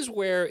 This is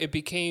where it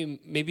became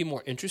maybe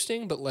more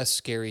interesting, but less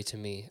scary to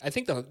me. I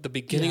think the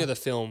beginning of the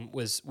film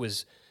was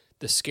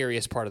the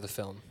scariest part of the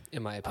film,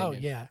 in my opinion. Oh,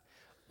 yeah.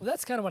 Well,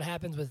 that's kind of what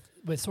happens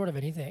with sort of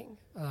anything.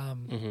 I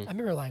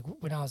remember like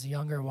when I was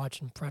younger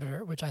watching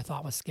Predator, which I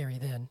thought was scary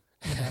then,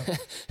 you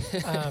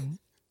know.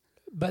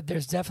 But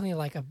there's definitely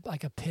like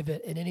a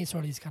pivot in any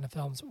sort of these kind of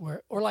films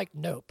or like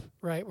Nope,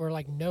 right? Where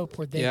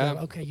they go,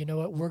 okay, you know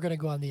what, we're going to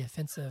go on the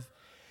offensive.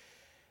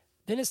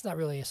 Then it's not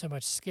really so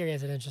much scary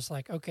as it is just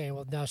like, okay,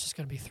 well, now it's just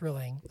going to be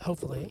thrilling,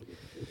 hopefully.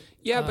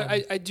 Yeah, but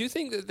I do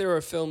think that there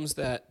are films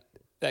that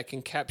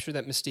can capture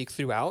that mystique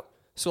throughout.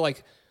 So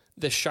like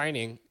The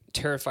Shining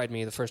terrified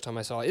me the first time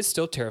I saw it. It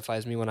still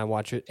terrifies me when I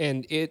watch it.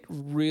 And it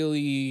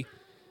really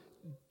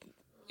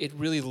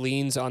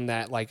leans on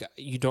that, like,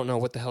 you don't know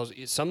what the hell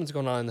something's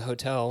going on in the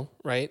hotel,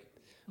 right?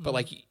 But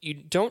like you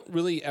don't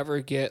really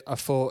ever get a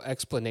full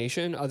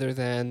explanation other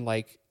than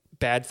like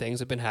bad things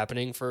have been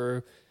happening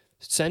for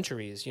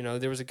centuries. You know,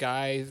 there was a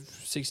guy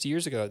 60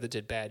 years ago that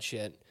did bad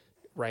shit,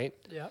 right?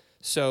 Yeah.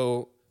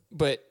 So,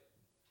 but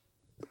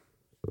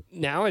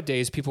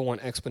nowadays people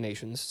want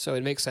explanations, so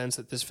it makes sense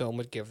that this film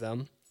would give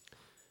them.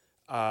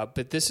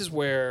 But this is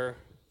where,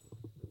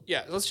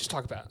 let's just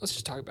talk about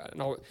it.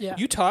 And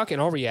you talk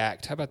and I'll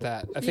react. How about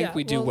that? I think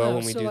we do well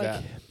when we do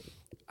that.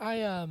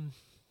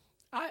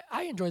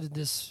 I enjoyed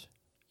this,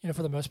 you know,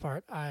 for the most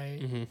part.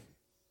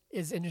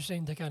 It's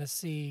interesting to kind of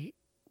see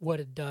what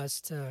it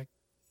does to,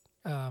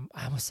 I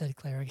almost said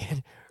Claire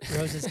again,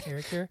 Rose's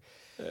character,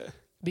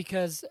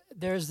 because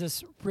there's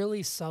this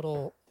really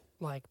subtle,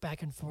 like,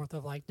 back and forth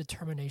of like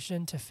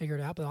determination to figure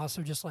it out, but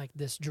also just like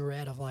this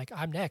dread of like,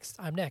 I'm next.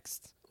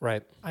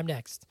 Right. I'm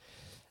next.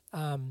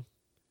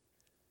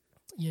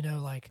 You know,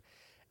 like,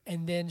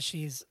 and then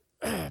she's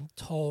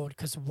told,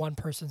 because one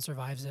person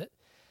survives it,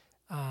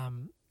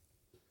 and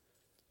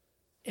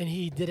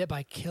he did it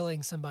by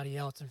killing somebody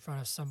else in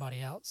front of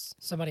somebody else.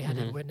 Somebody had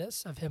a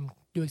witness of him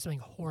doing something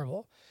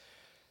horrible.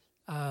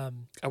 I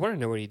want to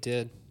know what he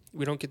did.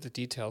 We don't get the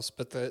details,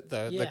 but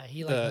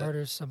he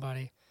murders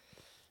somebody.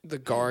 The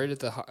guard at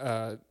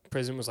the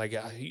prison was like,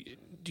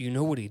 "Do you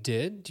know what he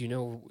did? Do you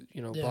know,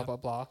 blah blah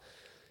blah."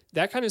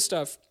 That kind of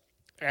stuff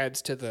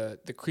adds to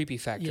the creepy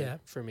factor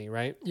for me,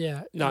 right?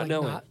 Yeah, not like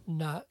knowing,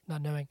 not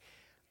knowing,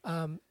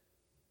 and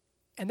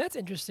that's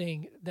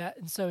interesting.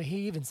 And so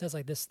he even says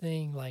like this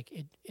thing, like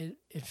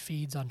it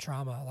feeds on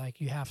trauma.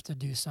 Like you have to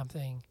do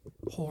something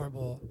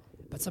horrible,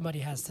 but somebody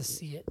has to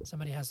see it.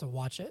 Somebody has to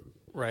watch it.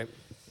 Right.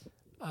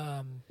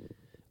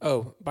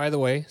 Oh, by the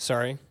way,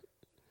 sorry.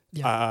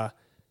 Yeah.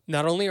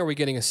 Not only are we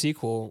getting a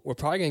sequel, we're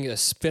probably going to get a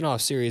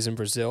spin-off series in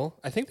Brazil.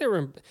 I think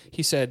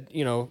he said,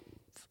 a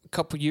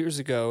couple years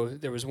ago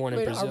there was one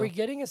in Brazil. Are we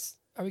getting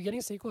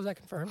a sequel? Is that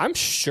confirmed? I'm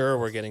sure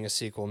we're getting a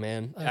sequel,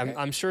 man. Okay.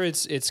 I'm sure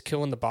it's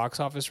killing the box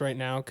office right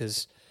now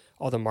because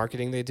all the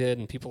marketing they did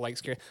and people like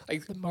scary.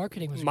 Like the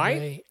marketing was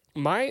great.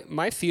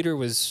 My theater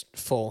was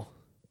full.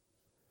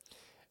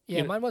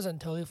 Yeah, mine wasn't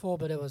totally full,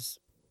 but it was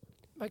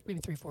like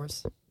maybe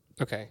 3/4.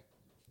 Okay.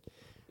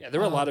 Yeah,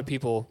 there were a lot of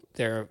people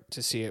there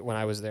to see it when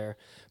I was there.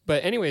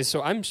 But anyways,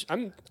 so I'm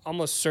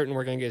almost certain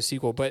we're going to get a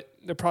sequel, but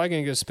they're probably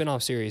going to get a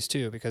spin-off series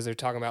too because they're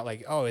talking about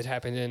like, oh, it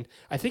happened in,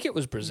 I think it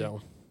was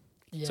Brazil.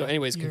 Yeah, so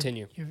anyways,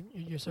 continue.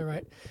 You're so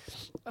right.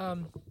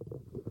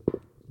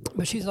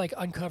 But she's like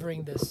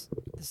uncovering this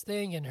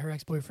thing, and her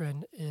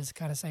ex-boyfriend is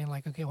kind of saying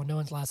like, okay, well, no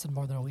one's lasted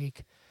more than a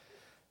week.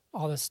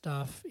 All this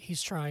stuff.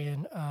 He's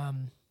trying.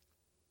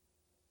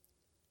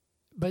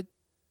 But,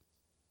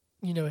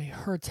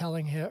 him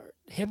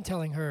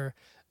telling her,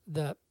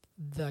 the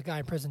guy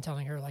in prison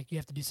telling her, like, you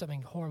have to do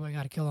something horrible, you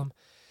got to kill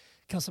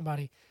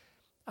somebody.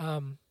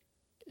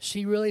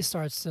 She really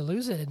starts to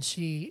lose it, and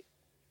she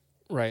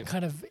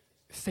kind of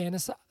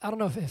I don't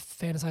know if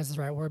fantasize is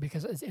the right word,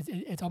 because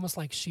it's almost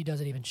like she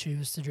doesn't even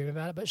choose to dream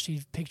about it, but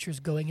she pictures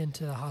going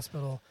into the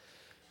hospital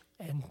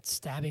and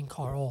stabbing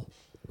Carl.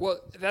 Well,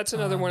 that's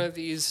another one of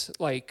these,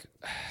 like,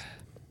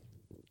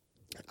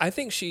 I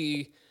think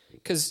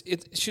because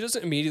she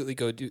doesn't immediately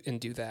go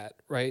do that,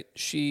 right?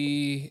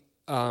 She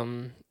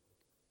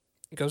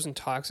goes and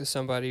talks to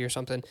somebody or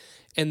something,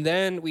 and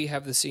then we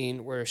have the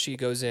scene where she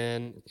goes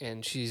in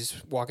and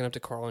she's walking up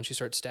to Carl and she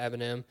starts stabbing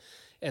him,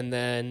 and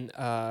then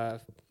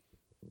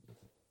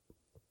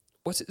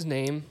what's his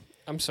name?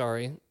 I'm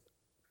sorry.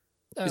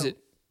 Is it?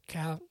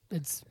 Cal?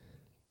 It's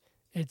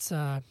It's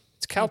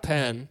Cal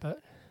Penn,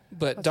 but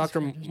but what's his Dr.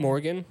 character's name?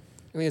 Morgan.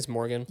 I think it's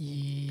Morgan.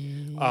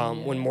 When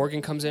yeah.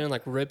 Morgan comes in and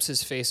like rips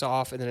his face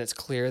off, and then it's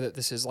clear that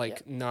this is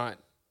like not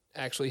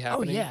actually Oh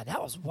happening. yeah,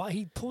 that was why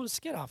he pulled his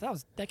skin off.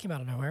 That came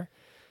out of nowhere.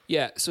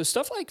 Yeah, so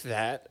stuff like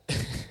that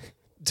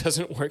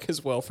doesn't work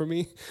as well for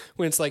me.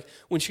 When it's like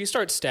when she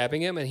starts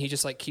stabbing him and he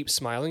just like keeps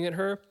smiling at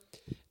her,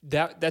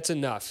 that's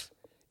enough.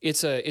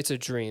 It's a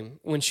dream.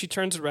 When she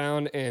turns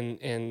around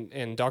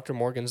and Dr.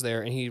 Morgan's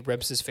there and he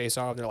rips his face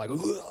off, they're like,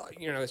 "Ugh,"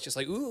 it's just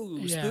like, ooh,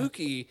 Yeah.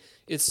 spooky.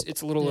 It's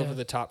a little Yeah. over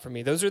the top for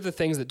me. Those are the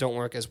things that don't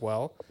work as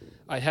well.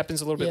 It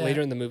happens a little bit Yeah.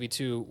 later in the movie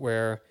too,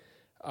 where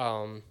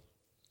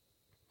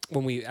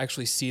when we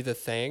actually see the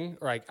thing,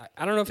 or I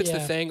don't know if it's the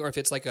Yeah. thing or if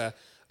it's like a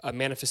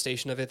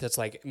manifestation of it that's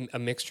like a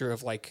mixture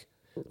of like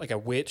a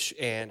witch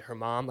and her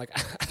mom. Like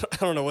I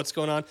don't know what's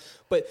going on,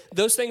 but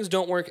those things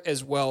don't work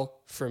as well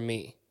for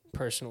me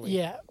personally.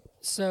 Yeah.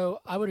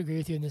 So I would agree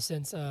with you in the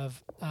sense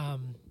of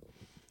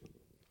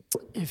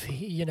if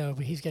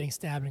he's getting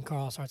stabbed and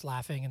Carl starts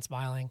laughing and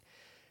smiling,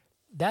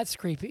 that's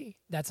creepy.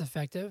 That's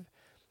effective.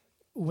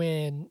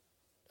 When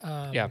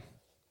Yeah.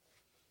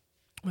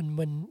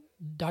 when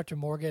Dr.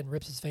 Morgan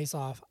rips his face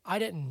off, I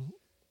didn't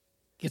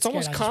get It's scared.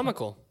 almost I just went-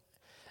 comical.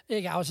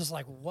 Yeah, I was just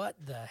like, what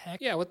the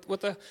heck? Yeah, what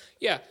the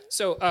yeah.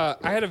 So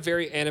I had a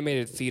very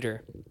animated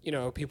theater.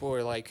 People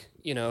were like,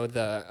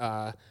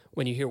 the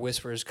when you hear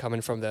whispers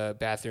coming from the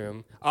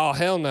bathroom, oh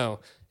hell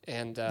no,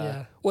 and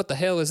Yeah. what the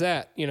hell is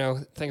that?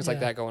 Things like Yeah.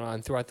 that going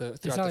on throughout the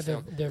They sound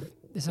film. like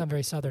they sound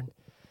very southern.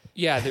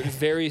 Yeah, they're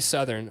very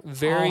southern,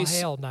 very Oh,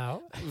 hell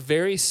no.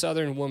 very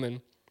southern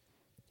woman.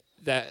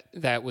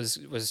 That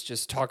was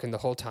just talking the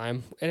whole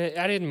time, and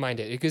I didn't mind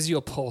it. It gives you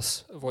a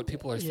pulse of what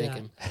people are Yeah.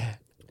 thinking.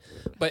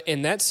 But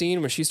in that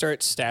scene where she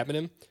starts stabbing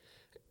him,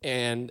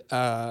 and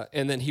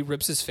then he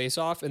rips his face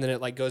off, and then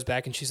it like goes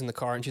back, and she's in the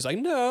car, and she's like,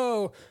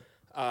 "No!"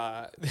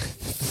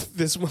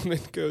 This woman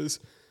goes,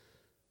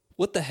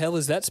 "What the hell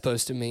is that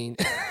supposed to mean?"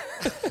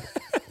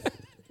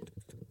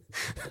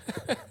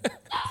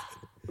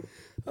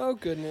 Oh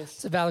goodness!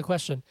 It's a valid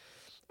question.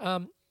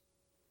 But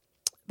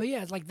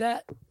yeah, it's like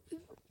that.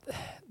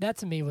 That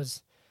to me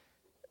was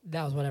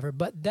whatever.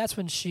 But that's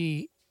when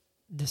she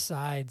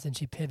decides and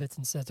she pivots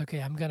and says, "Okay,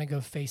 I'm gonna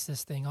go face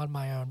this thing on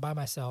my own by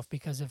myself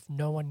because if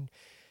no one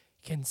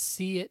can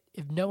see it,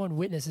 if no one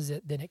witnesses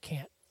it, then it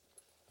can't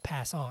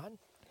pass on."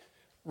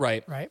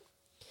 Right. Right.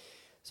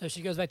 So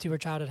she goes back to her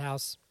childhood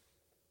house.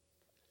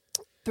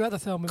 Throughout the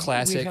film,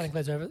 Classic. we kind of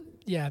glaze over.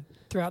 Yeah,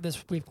 throughout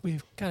this,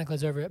 we've kind of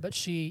glazed over it. But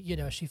she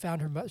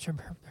found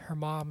her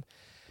mom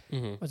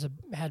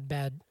Mm-hmm. had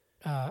bad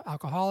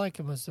alcoholic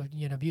and was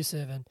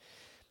abusive, and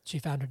she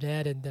found her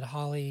dead. And then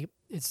Holly,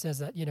 it says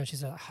that she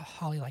said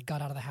Holly like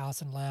got out of the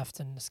house and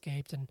left and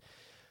escaped and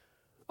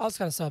all this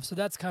kind of stuff. So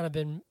that's kind of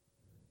been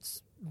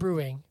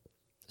brewing.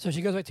 So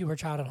she goes back to her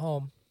childhood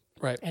home,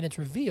 Right. and it's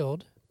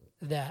revealed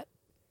that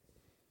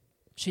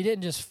she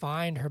didn't just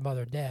find her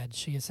mother dead;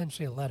 she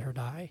essentially let her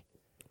die,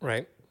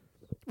 Right.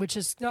 which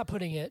is not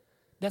putting it.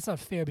 That's not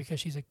fair because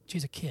she's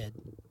a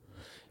kid.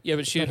 Yeah,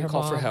 but she But didn't her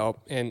call for mom- help,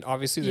 and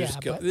obviously there's Yeah,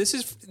 guilt. but-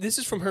 This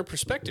is from her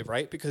perspective,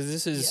 right? Because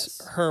this is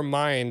Yes. her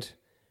mind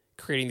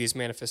creating these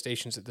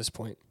manifestations at this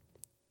point.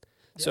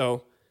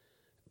 So,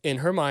 in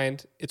her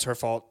mind, it's her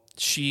fault.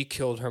 She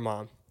killed her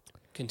mom.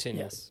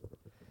 Continue. Yes.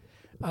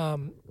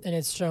 And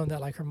it's shown that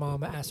like her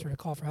mom asked her to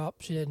call for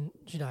help. She didn't.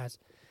 She dies.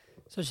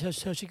 So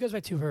she goes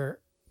back to her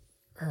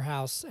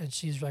house and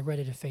she's like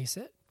ready to face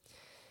it.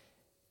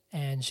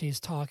 And she's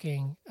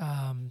talking.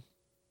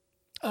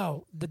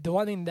 The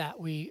one thing that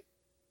we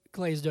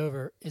glazed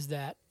over is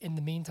that in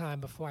the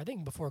meantime, before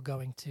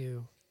going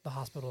to the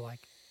hospital, like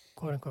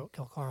quote unquote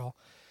kill Carl,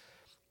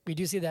 we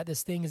do see that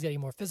this thing is getting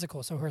more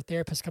physical. So her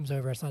therapist comes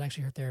over. It's not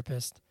actually her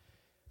therapist.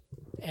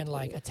 And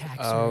like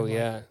attacks her. Oh and, like,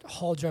 yeah,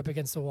 holds her up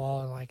against the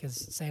wall and like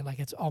is saying like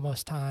it's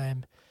almost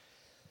time.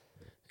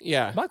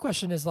 yeah. My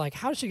question is like,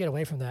 how did she get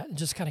away from that? It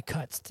just kind of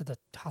cuts to the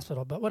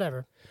hospital, but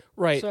whatever.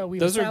 Right. So we've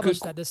those are good.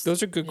 established that this-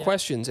 Those are good yeah.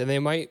 questions, and they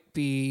might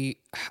be.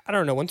 I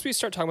don't know. Once we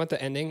start talking about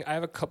the ending, I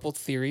have a couple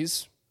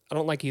theories. I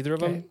don't like either of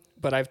them, Okay.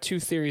 but I have two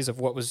theories of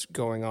what was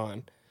going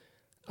on.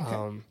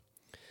 Okay.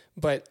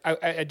 But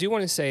I do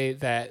want to say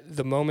that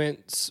the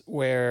moments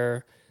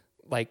where,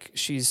 like,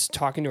 she's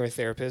talking to her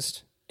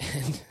therapist,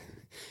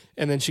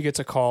 and then she gets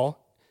a call,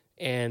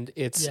 and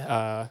it's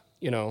her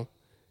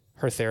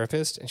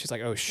therapist, and she's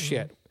like, "Oh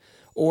shit."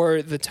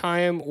 Or the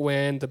time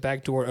when the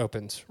back door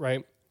opens,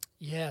 right?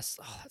 Yes.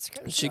 Oh, that's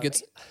good.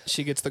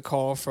 She gets the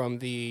call from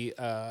the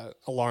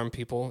alarm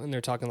people, and they're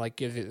talking like,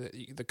 give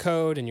you the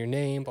code and your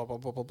name, blah blah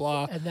blah blah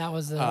blah. And that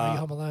was Are You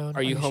Home Alone?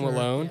 Are you home sure?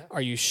 alone? Yeah.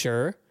 Are you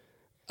sure?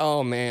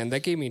 Oh man,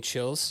 that gave me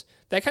chills.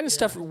 That kind of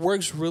stuff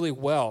works really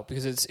well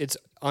because it's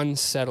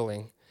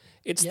unsettling.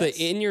 It's Yes.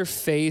 the in your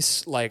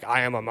face like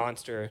I am a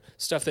monster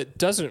stuff that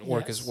doesn't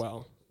work as Yes.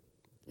 well.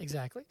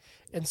 Exactly.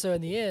 And so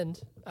in the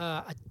end,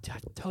 I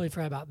totally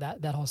forgot about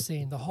that whole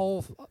scene. The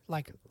whole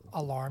like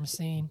alarm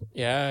scene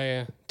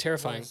Yeah,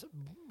 terrifying. was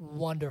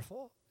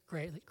wonderful.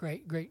 Great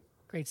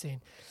Great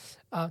scene.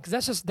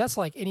 Because that's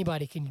like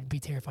anybody can be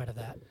terrified of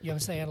that. You know what I'm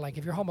saying? Like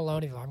if you're home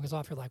alone, if the alarm goes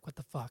off, you're like, what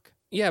the fuck?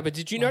 Yeah, but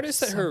did you Like notice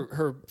that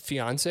her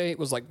fiance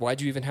was like, "Why'd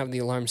you even have the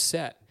alarm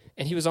set?"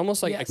 And he was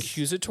almost like Yes.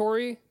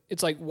 accusatory.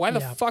 It's like, why the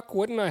Yeah. fuck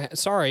wouldn't I?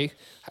 Sorry,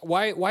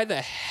 why the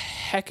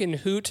heckin'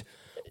 hoot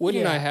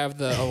wouldn't Yeah. I have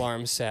the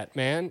alarm set,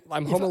 man?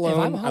 I'm If home I'm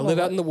alone. home I live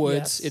out in the alone-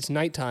 woods. yes. It's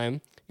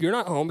nighttime. You're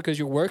not home because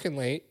you're working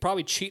late,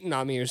 probably cheating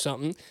on me or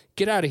something.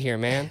 Get out of here,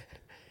 man.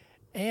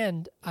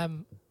 And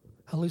I'm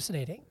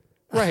hallucinating.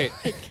 Right.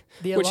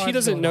 The Which he alarm's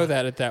doesn't going know off.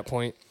 that at that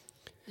point.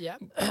 Yeah.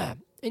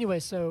 Anyway,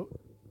 so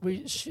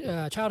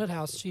childhood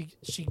house. She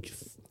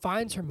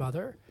finds her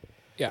mother,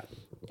 Yeah.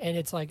 and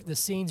it's like the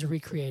scene's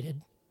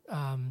recreated.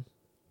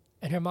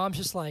 And her mom's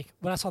just like,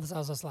 when I saw this, I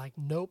was just like,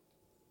 nope.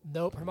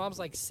 Her mom's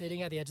like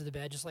sitting at the edge of the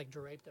bed, just like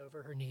draped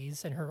over her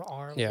knees, and her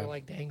arms Yeah. are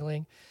like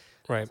dangling.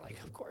 Right. It's like,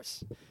 of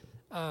course.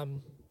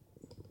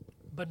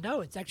 But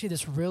no, it's actually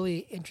this really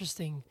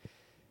interesting,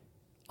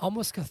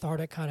 almost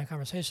cathartic kind of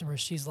conversation where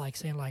she's like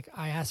saying like,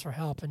 I asked for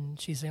help, and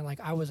she's saying like,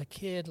 I was a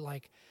kid,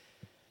 like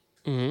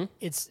Mm-hmm.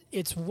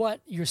 it's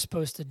what you're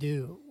supposed to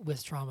do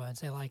with trauma and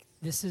say like,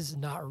 this is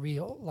not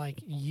real. Like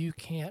you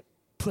can't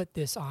put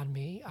this on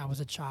me. I was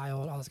a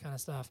child, all this kind of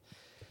stuff.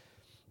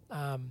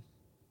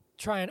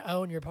 Try and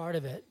own your part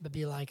of it, but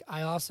be like,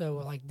 I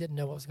also like didn't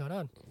know what was going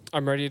on.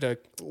 I'm ready to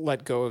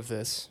let go of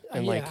this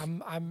and Yeah, like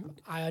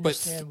I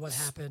understand what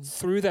happened.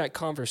 through that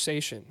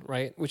conversation,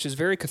 right? Which is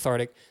very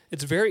cathartic.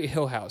 It's very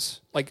Hill House.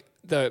 Like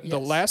the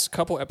Yes. last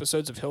couple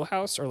episodes of Hill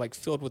House are like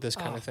filled with this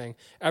kind Oh. of thing.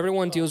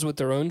 Everyone deals with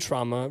their own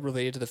trauma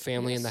related to the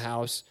family in the Yes.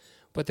 house,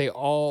 but they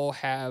all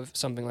have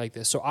something like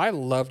this. So I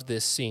loved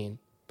this scene.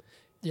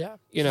 Yeah,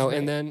 You know, Right.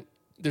 and then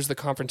there's the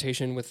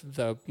confrontation with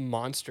the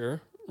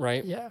monster,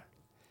 right? yeah.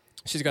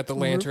 She's got the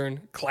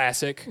lantern,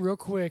 classic. Real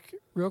quick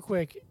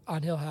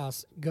on Hill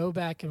House, go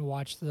back and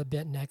watch the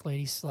Bent Neck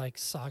Ladies like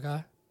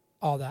saga,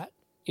 all that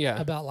Yeah.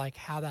 about like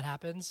how that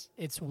happens.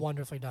 It's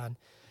wonderfully done.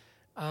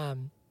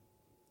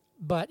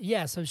 But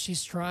yeah, so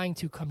she's trying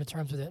to come to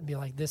terms with it and be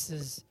like, this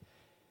is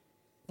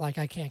like,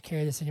 I can't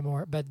carry this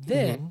anymore. But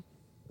then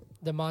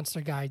the monster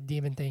guy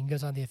demon thing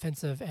goes on the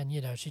offensive, and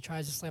she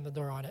tries to slam the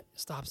door on it,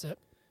 stops it.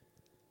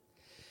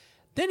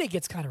 Then it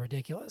gets kind of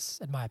ridiculous,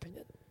 in my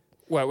opinion.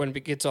 What, when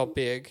it gets all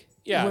big?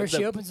 Yeah. Where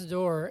she opens the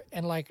door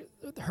and like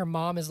her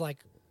mom is like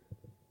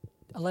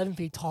 11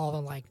 feet tall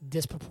and like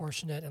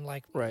disproportionate and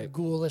like Right.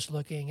 ghoulish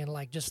looking and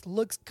like just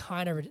looks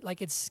kind of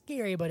like it's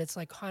scary, but it's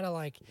like kind of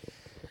like,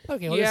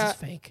 okay, well, Yeah. this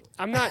is fake.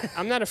 I'm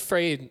not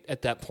afraid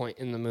at that point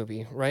in the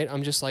movie, right?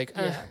 I'm just like,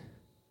 Yeah.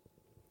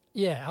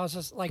 Yeah. I was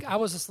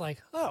just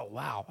like, oh,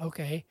 wow.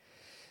 Okay.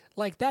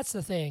 Like that's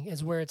the thing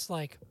is where it's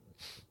like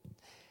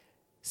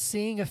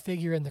seeing a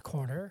figure in the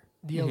corner,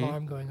 the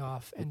alarm going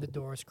off and the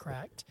door's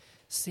cracked,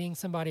 seeing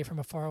somebody from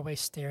afar away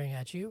staring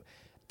at you,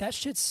 that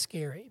shit's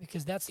scary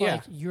because that's Yeah.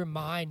 like your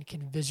mind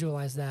can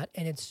visualize that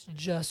and it's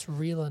just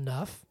real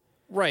enough.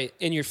 right.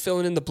 And you're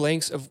filling in the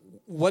blanks of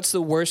what's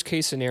the worst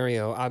case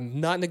scenario. I'm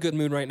not in a good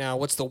mood right now.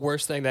 What's the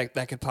worst thing that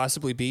could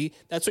possibly be?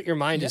 That's what your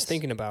mind is Yes.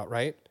 thinking about,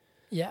 right?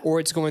 Yeah. Or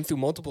it's going through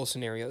multiple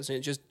scenarios and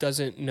it just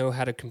doesn't know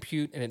how to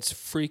compute and it's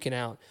freaking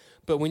out.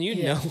 But when you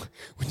Yeah. know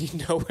when you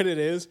know what it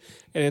is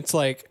and it's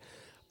like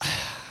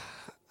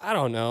I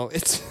don't know.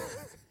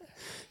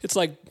 It's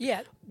like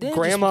yeah. Then it just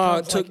grandma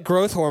becomes took like-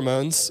 growth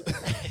hormones,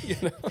 you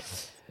know.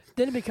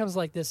 then it becomes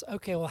like this,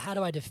 okay, well, how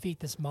do I defeat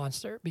this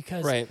monster?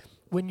 Because Right.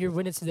 when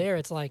it's there,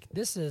 it's like,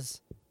 this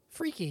is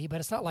freaky, but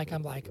it's not like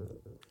I'm like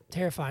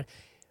terrified.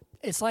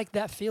 It's like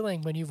that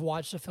feeling when you've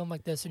watched a film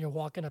like this and you're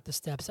walking up the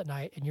steps at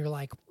night and you're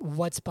like,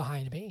 what's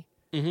behind me?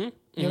 Mhm. You know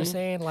what I'm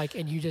saying? Like,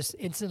 and you just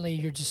instantly,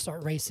 you just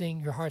start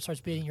racing, your heart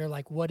starts beating. You're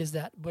like, what is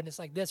that? When it's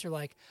like this, you're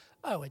like,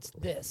 oh, it's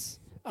this.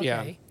 Okay.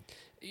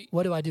 Yeah.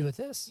 What do I do with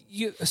this?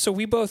 So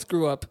we both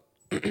grew up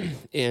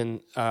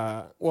in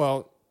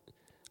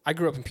I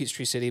grew up in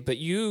Peachtree City, but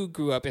you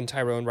grew up in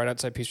Tyrone, right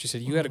outside Peachtree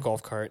City. You had a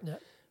golf cart. Yeah.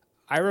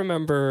 I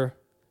remember,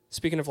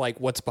 speaking of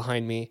like what's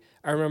behind me,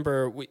 I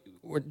remember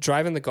we're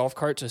driving the golf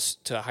cart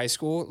to high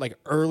school, like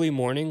early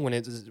morning when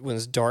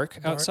it's dark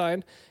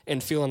outside,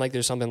 and feeling like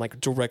there's something like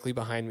directly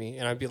behind me,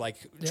 and I'd be like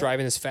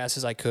driving as fast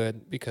as I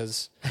could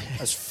because I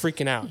was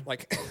freaking out.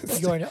 Like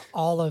You're going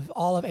all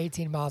of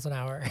 18 miles an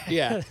hour.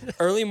 yeah,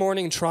 early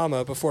morning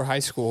trauma before high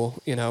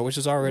school, which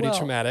is already Well,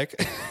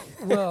 traumatic.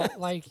 Well,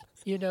 like,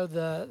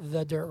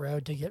 the dirt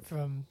road to get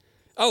from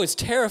Oh, it's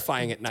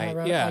terrifying at night.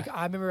 Tyrone. Yeah. Like,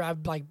 I remember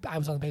I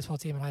was on the baseball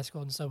team in high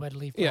school, and so we had to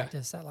leave Yeah.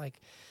 practice at like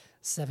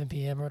 7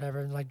 p.m. or whatever,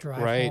 and like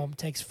drive Right. home. It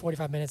takes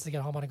 45 minutes to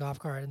get home on a golf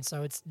cart, and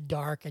so it's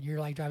dark, and you're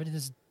like driving to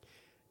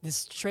this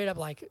straight up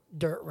like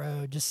dirt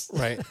road. Just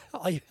Right.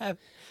 all you have.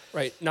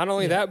 Right. Not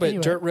only Yeah, that, but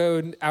anyway. dirt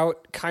road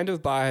out kind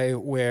of by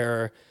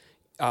where,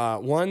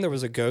 one, there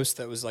was a ghost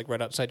that was like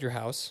right outside your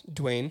house,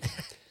 Dwayne.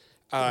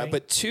 Right.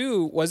 But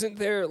two, wasn't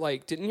there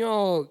like, didn't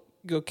y'all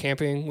go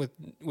camping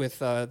with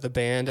the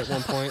band at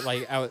one point,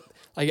 like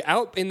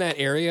out in that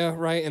area,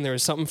 right? And there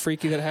was something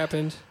freaky that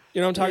happened. You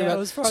know what I'm talking Yeah, it about?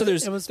 was So farther-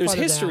 there's it was there's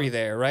farther history down.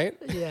 there, right?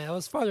 Yeah, it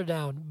was farther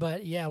down,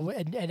 but yeah,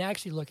 and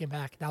actually looking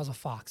back, that was a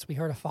fox. We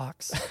heard a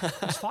fox.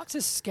 Those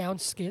foxes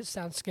sound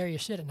scary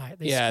as shit at night.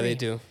 They scream.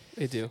 do.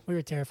 They do. We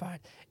were terrified.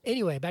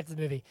 Anyway, back to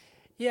the movie.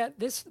 Yeah,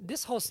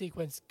 this whole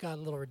sequence got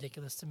a little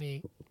ridiculous to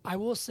me. I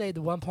will say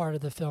the one part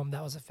of the film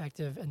that was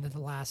effective in the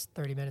last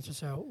 30 minutes or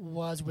so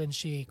was when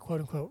she quote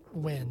unquote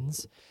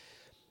wins,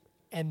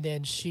 and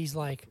then she's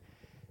like,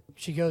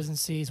 she goes and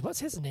sees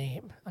what's his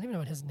name. I don't even know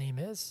what his name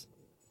is.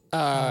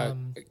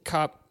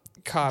 Cop.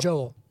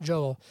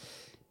 Joel.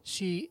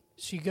 She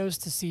goes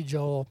to see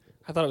Joel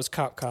I thought it was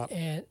cop.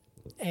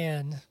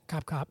 and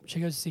Cop. She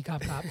goes to see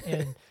Cop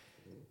and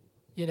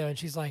and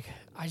she's like,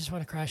 I just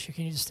want to crash you.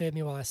 Can you just stay with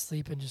me while I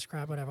sleep and just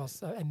grab whatever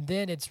else? And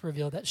then it's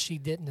revealed that she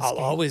didn't escape. I'll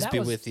always That be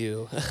was- with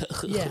you.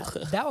 Yeah,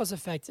 that was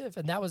effective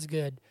and that was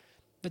good.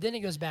 But then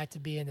it goes back to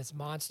being this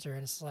monster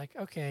and it's like,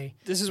 okay.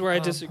 This is where I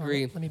hold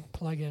disagree. on, let me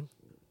plug in.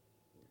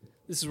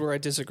 This is where I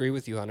disagree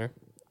with you, Hunter.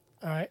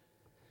 All right.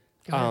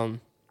 Go ahead.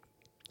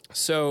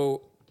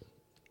 So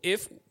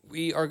if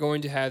we are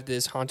going to have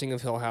this Haunting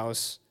of Hill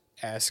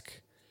House-esque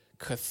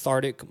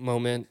cathartic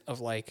moment of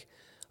like,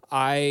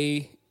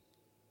 I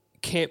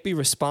can't be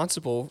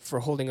responsible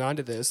for holding on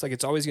to this. Like,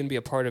 it's always going to be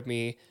a part of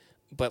me,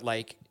 but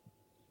like,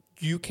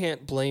 you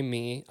can't blame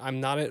me. I'm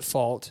not at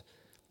fault,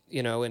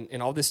 and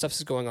all this stuff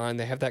is going on.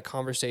 They have that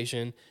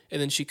conversation,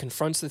 and then she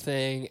confronts the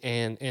thing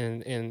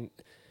and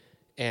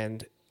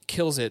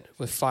kills it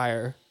with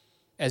fire,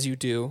 as you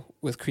do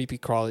with creepy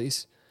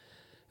crawlies.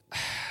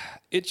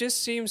 It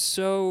just seems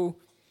so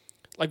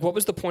like, what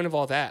was the point of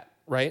all that,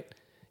 right?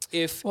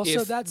 If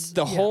So that's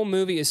the whole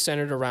movie is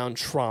centered around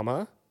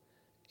trauma,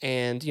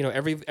 and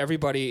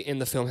everybody in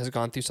the film has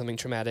gone through something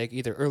traumatic,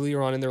 either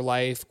earlier on in their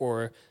life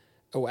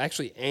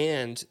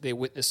and they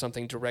witnessed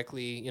something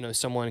directly.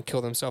 Someone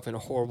killed themselves in a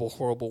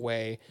horrible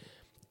way,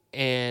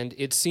 and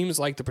it seems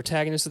like the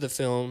protagonist of the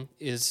film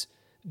is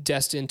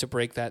destined to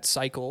break that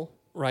cycle,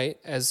 right?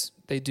 As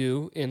they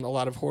do in a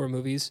lot of horror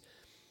movies.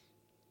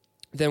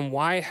 Then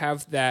why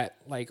have that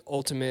like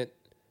ultimate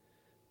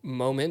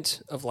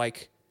moment of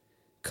like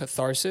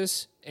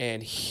catharsis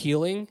and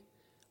healing,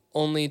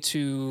 only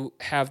to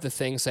have the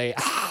thing say,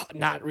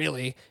 not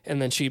really,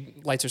 and then she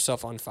lights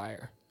herself on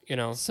fire,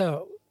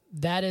 So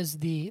that is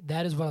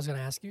what I was going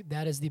to ask you.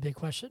 That is the big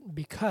question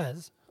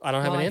because I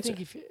don't have an answer.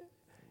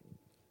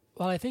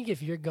 I think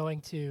if you're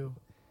going to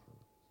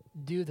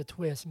do the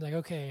twist and be like,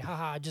 okay,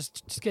 haha,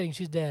 just kidding,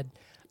 she's dead.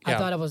 I Yeah.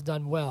 thought it was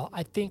done well.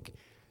 I think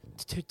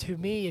to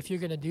me, if you're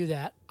going to do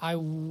that, I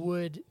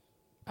would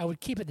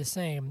keep it the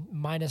same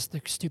minus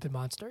the stupid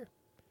monster.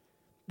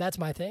 That's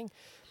my thing.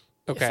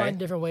 Okay. Find a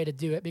different way to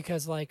do it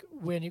because like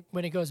when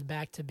it goes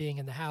back to being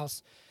in the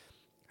house,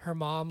 her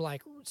mom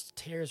like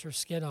tears her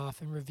skin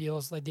off and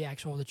reveals like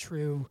the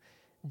true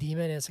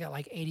demon. And it's got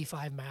like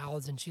 85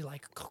 mouths and she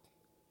like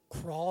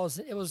crawls.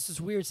 It was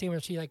this weird scene where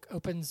she like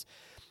opens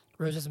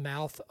Rose's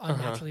mouth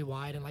unnaturally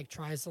wide and like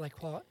tries to like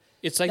claw.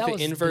 It's like That the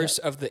was inverse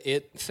of the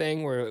It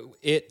thing where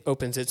it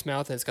opens its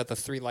mouth and it's got the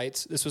 3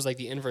 lights. This was like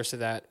the inverse of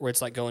that where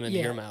it's like going into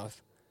your mouth.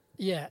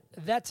 Yeah,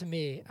 that to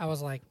me, I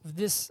was like,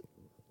 this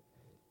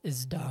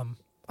is dumb.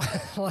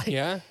 Like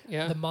Yeah.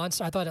 the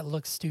monster, I thought it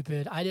looked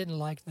stupid. I didn't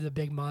like the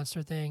big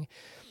monster thing.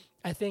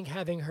 I think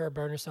having her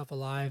burn herself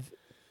alive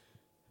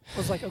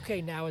was like,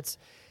 okay, now it's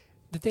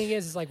the thing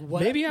is like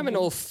what? Maybe I'm an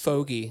old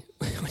fogey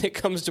when it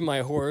comes to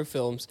my horror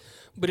films,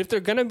 but if they're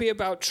going to be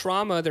about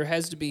trauma, there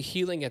has to be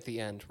healing at the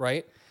end,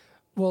 right?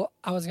 Well,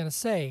 I was gonna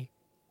say,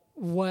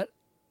 what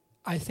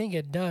I think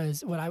it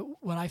does, what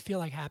I feel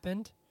like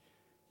happened,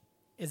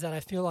 is that I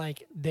feel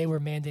like they were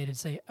mandated to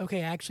say, okay,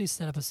 actually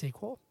set up a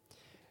sequel,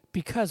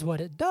 because what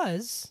it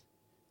does,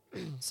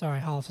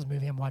 sorry, Hollis's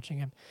movie, I'm watching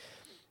him.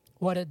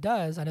 What it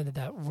does, I know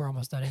that we're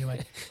almost done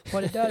anyway.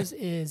 What it does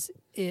is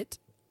it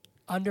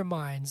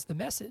undermines the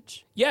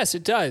message. Yes,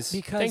 it does.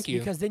 Thank you.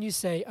 Because then you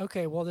say,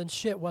 okay, well then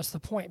shit, what's the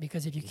point?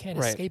 Because if you can't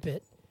escape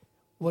it,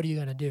 what are you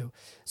going to do?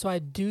 So I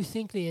do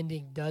think the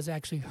ending does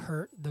actually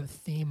hurt the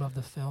theme of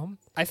the film.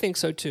 I think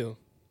so too.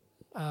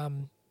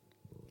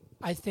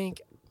 I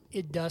think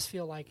it does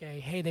feel like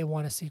hey, they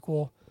want a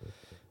sequel.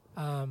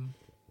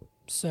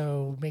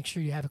 So make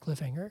sure you have a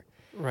cliffhanger.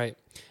 Right.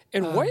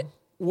 And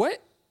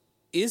what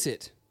is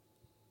it?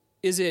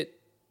 Is it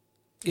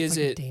It's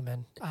like a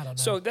demon? I don't know.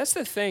 So that's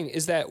the thing,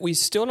 is that we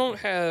still don't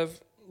have,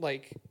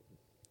 like,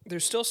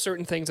 there's still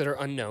certain things that are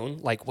unknown,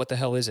 like what the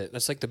hell is it?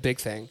 That's like the big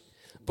thing.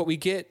 But we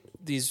get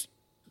these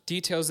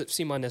details that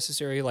seem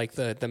unnecessary, like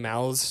the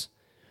mouths,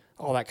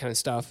 all that kind of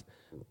stuff.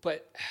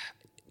 But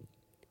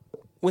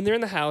when they're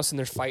in the house and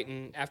they're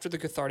fighting, after the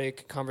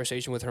cathartic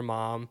conversation with her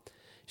mom,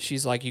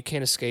 she's like, you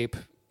can't escape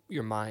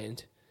your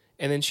mind.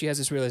 And then she has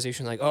this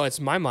realization like, oh,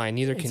 it's my mind,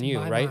 neither can you,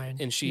 right?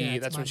 Mind. And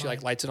that's when she mind.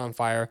 like lights it on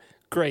fire.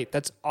 Great,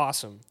 that's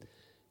awesome.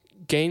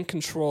 Gain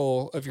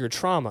control of your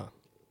trauma,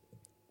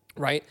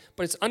 right?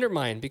 But it's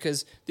undermined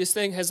because this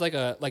thing has like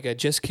a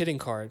just kidding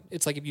card.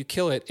 It's like if you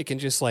kill it, it can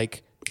just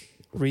like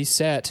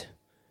reset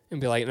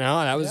and be like, no,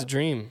 that was a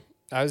dream.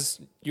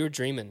 You were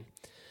dreaming.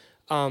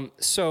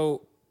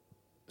 So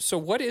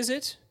what is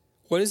it?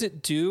 What does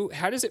it do?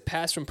 How does it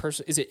pass from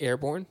person? Is it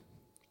airborne?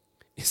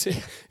 Is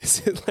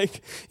it like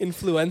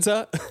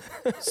influenza?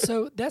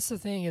 So that's the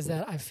thing, is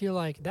that I feel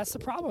like that's the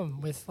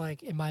problem with,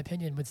 like, in my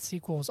opinion, with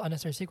sequels,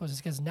 unnecessary sequels, is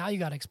because now you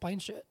got to explain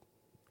shit.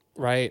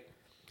 Right.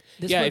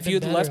 This Yeah, would've if been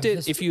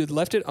you had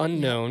left it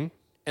unknown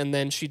and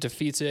then she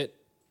defeats it,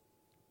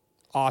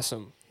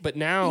 awesome. But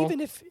now even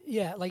if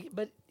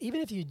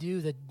you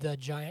do the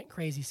giant,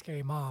 crazy,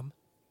 scary mom,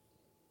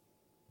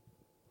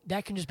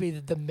 that can just be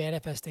the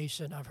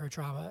manifestation of her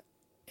trauma,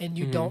 and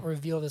you don't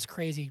reveal this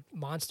crazy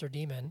monster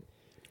demon.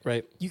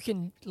 right. You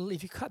can,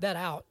 if you cut that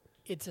out,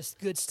 it's a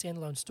good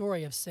standalone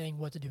story of saying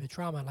what to do with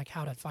trauma and like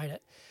how to fight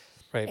it.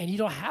 Right. And you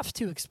don't have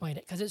to explain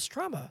it because it's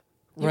trauma.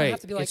 You Right. don't have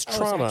to be like, It's oh,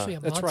 trauma. it's actually a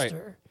That's right.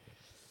 monster.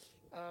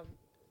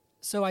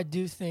 So I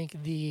do think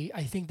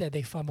I think that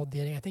they fumbled the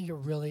ending. I think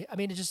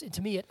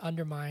to me, it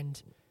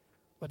undermined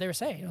what they were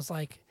saying. It was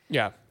like,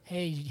 Yeah.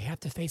 hey, you have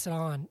to face it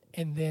on,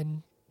 and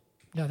then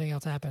nothing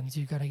else happens.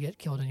 You're going to get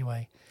killed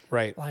anyway.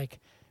 Right. Like,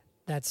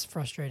 that's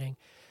frustrating.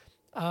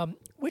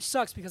 Which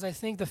sucks because I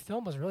think the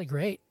film was really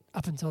great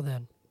up until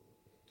then.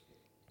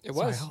 It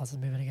was. Sorry, Hollis is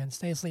moving again.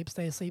 Stay asleep,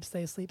 stay asleep,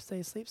 stay asleep, stay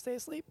asleep, stay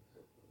asleep.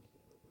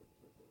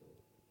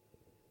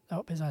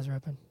 Oh, his eyes are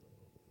open.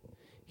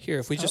 Here,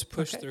 if we just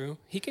push okay. through,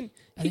 he can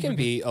I think we're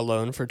be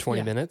alone for 20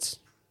 Yeah. minutes,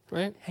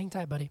 right? Hang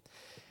tight, buddy.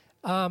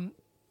 But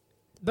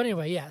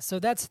anyway, yeah. So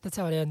that's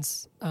how it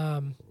ends.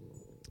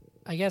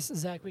 I guess,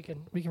 Zach, we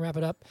can wrap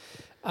it up.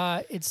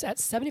 It's at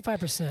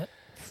 75%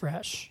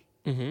 fresh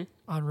Mm-hmm.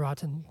 on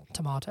Rotten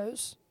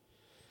Tomatoes.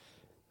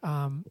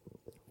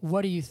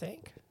 What do you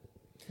think?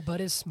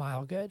 But is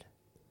Smile good?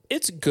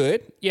 It's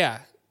good. Yeah,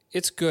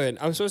 it's good.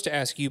 I'm supposed to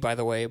ask you, by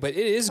the way, but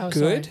it is Oh,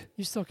 good. sorry.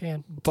 You still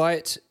can.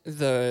 But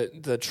the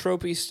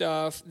tropey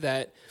stuff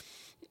that,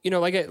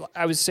 like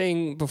I was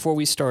saying before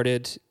we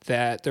started,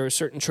 that there are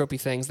certain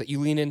tropey things that you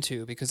lean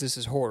into because this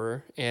is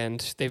horror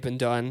and they've been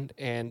done,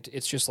 and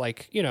it's just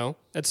like,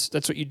 that's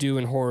what you do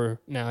in horror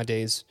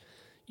nowadays.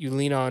 You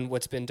lean on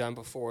what's been done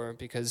before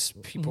because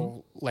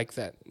people like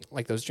that,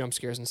 like those jump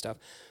scares and stuff.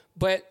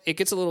 But it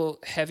gets a little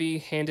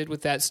heavy-handed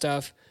with that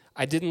stuff.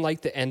 I didn't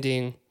like the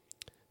ending.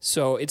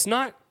 So it's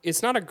not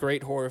a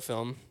great horror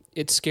film.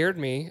 It scared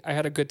me. I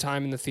had a good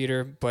time in the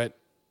theater, but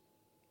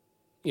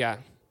yeah,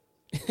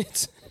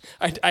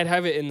 I'd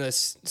have it in the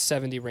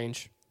 70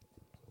 range.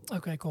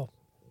 Okay, cool.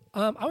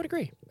 I would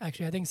agree.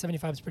 Actually, I think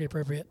 75 is pretty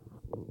appropriate.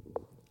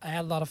 I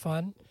had a lot of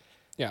fun.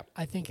 Yeah.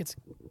 I think it's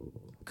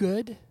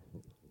good.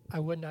 I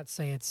would not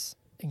say it's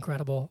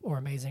incredible or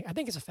amazing. I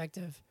think it's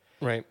effective,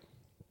 Right.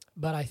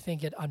 but I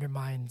think it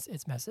undermines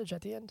its message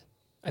at the end.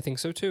 I think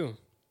so too.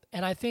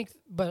 And I think,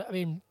 but I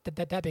mean,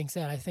 that being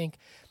said, I think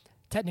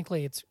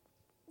technically it's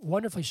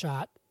wonderfully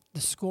shot. The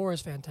score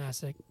is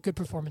fantastic. Good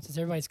performances.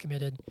 Everybody's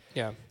committed.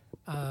 Yeah.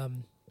 I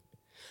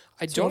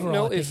So don't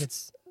overall, know I think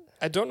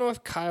I don't know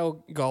if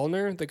Kyle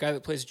Gallner, the guy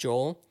that plays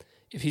Joel,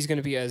 if he's going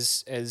to be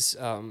as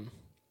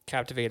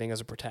captivating as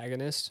a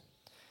protagonist.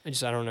 I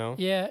don't know.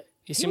 yeah,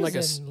 He seemed like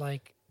he's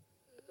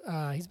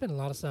been in a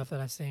lot of stuff that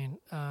I've seen.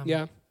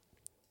 Yeah.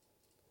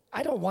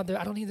 I don't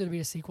need there to be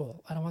a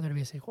sequel.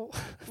 Right.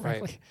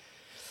 frankly.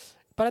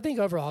 But I think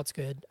overall it's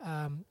good.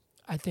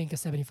 I think a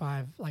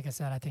 75, like I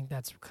said, I think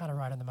that's kind of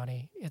right on the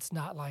money. It's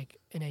not like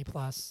an A+.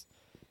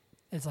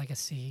 It's like a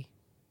C.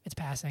 It's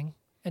passing,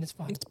 and it's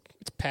fun.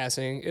 It's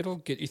passing. It'll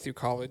get you through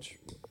college.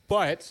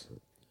 But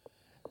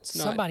it's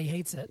not. Somebody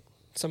hates it.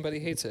 Somebody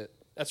hates it.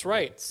 That's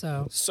right.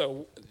 So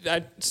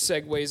that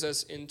segues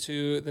us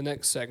into the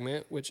next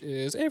segment, which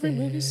is Every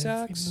Movie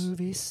Sucks. Every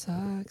movie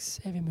sucks.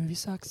 Every movie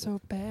sucks so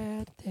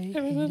bad.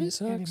 Every movie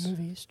sucks. Every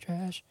movie's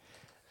trash.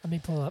 Let me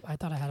pull up. I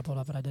thought I had it pulled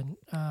up, but I didn't.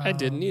 I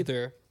didn't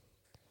either.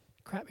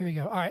 Crap. Here we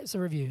go. All right. So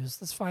reviews.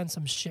 Let's find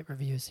some shit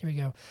reviews. Here we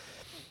go.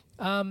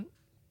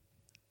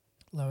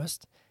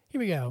 Lowest. Here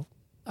we go.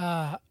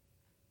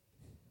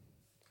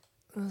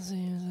 Let's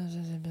see.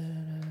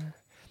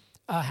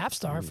 Half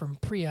star from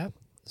Priya.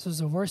 This was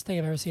the worst thing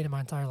I've ever seen in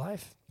my entire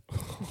life.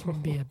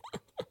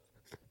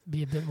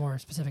 be a bit more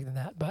specific than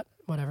that, but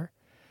whatever.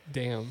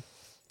 Damn.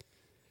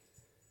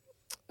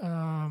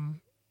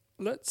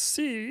 Let's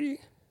see.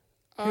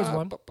 Here's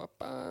one.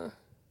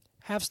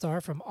 Half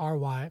star from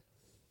RY.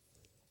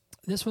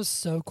 This was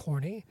so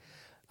corny.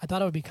 I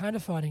thought it would be kind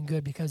of fun and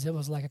good because it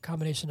was like a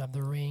combination of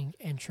The Ring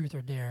and Truth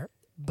or Dare.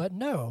 But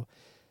no.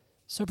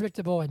 So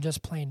predictable and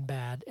just plain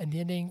bad. And the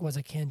ending was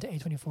akin to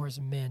A24's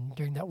Men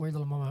during that weird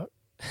little moment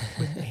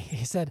when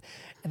he said,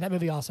 and that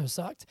movie also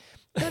sucked.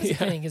 That's the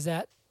thing, is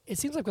that it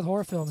seems like with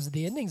horror films,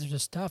 the endings are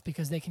just tough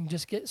because they can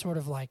just get sort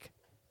of like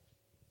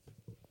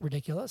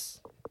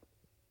ridiculous.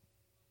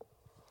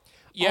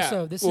 Yeah.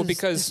 Also,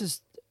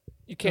 because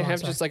you can't have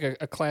sorry. just like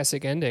a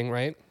classic ending,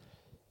 right?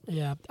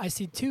 Yeah, I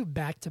see 2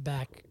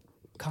 back-to-back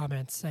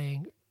comments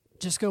saying,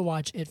 just go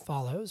watch It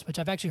Follows, which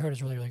I've actually heard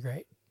is really, really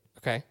great.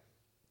 Okay.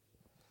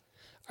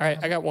 All right,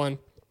 I got one.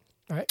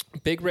 All right.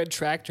 Big Red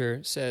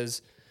Tractor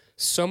says,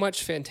 so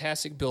much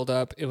fantastic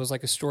build-up. It was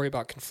like a story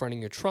about confronting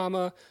your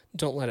trauma.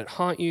 Don't let it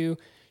haunt you.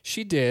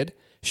 She did.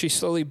 She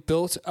slowly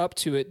built up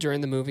to it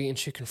during the movie, and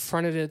she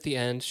confronted it at the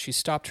end. She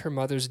stopped her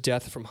mother's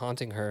death from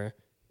haunting her,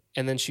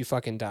 and then she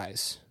fucking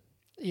dies.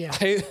 Yeah.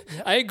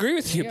 I agree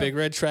with you, Yeah. Big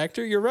Red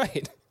Tractor. You're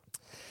right.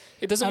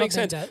 It doesn't I don't make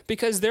sense think that-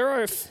 because there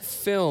are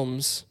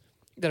films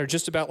that are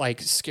just about like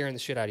scaring the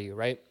shit out of you,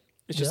 right?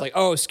 It's just Yep. like,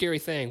 oh, scary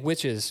thing,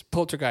 witches,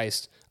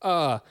 poltergeist, you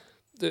know,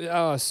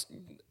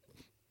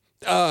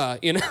 I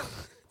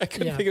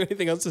couldn't Yeah. think of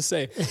anything else to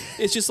say.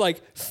 It's just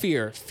like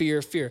fear,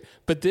 fear, fear.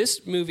 But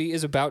this movie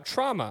is about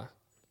trauma,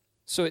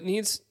 so it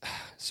needs.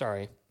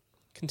 Sorry,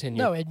 continue.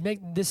 No, it make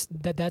this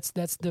that's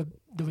the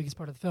weakest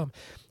part of the film.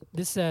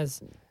 This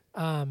says,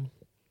 half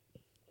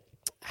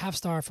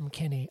star from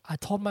Kenny. I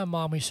told my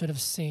mom we should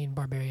have seen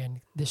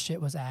Barbarian. This shit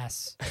was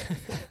ass.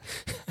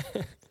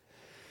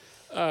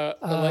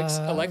 Let's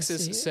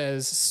Alexis see.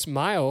 says,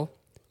 "Smile,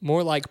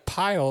 more like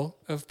pile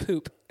of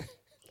poop."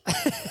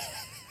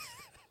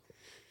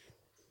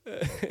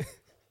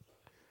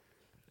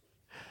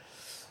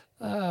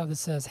 This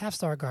says half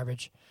star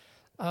garbage.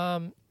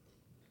 Let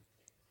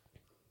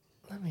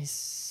me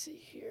see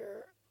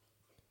here.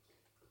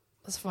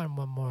 Let's find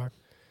one more.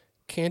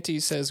 Canty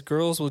says,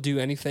 "Girls will do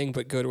anything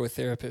but go to a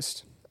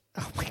therapist."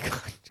 Oh my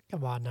god!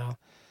 Come on now.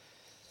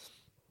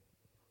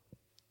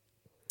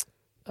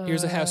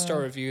 Here's a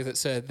half-star review that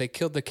said they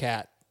killed the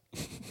cat.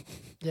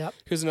 Yep.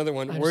 Here's another I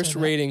one. understand Worst that.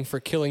 rating for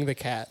killing the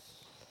cat.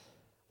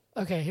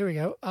 Okay, here we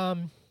go.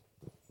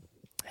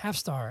 Half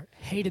star.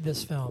 Hated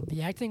this film.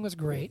 The acting was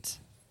great.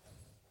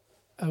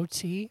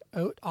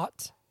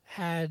 Ot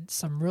had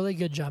some really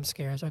good jump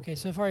scares. Okay,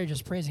 so far you're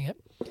just praising it.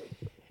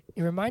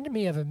 It reminded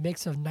me of a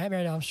mix of Nightmare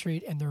on Elm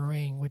Street and The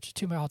Ring, which are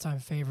two of my all-time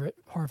favorite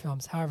horror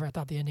films. However, I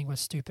thought the ending was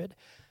stupid.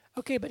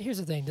 Okay, but here's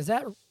the thing: does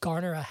that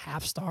garner a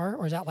half star,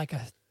 or is that like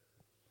a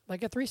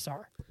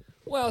 3-star?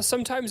 Well,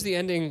 sometimes the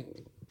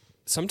ending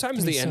Can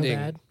be so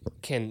bad.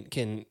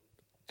 can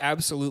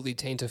absolutely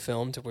taint a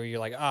film to where you're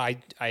like,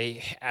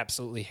 I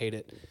absolutely hate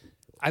it.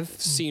 I've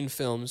seen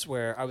films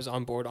where I was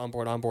on board,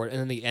 and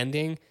then the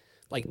ending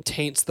like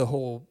taints the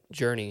whole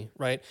journey,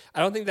 right?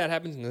 I don't think that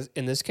happens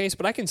in this case,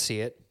 but I can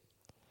see it.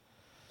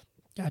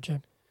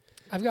 Gotcha.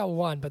 I've got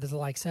one, but there's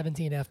like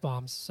 17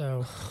 F-bombs,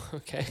 so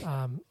Okay.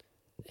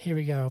 here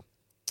we go.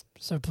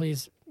 So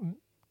please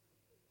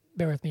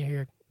bear with me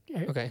here,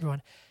 Okay.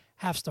 everyone.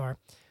 Half star.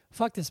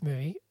 Fuck this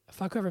movie.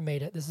 Fuck whoever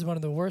made it. This is one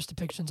of the worst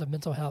depictions of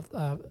mental health,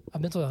 of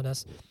mental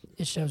illness.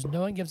 It shows no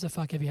one gives a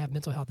fuck if you have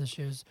mental health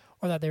issues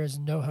or that there is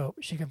no hope.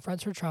 She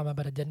confronts her trauma,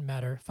 but it didn't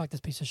matter. Fuck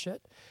this piece of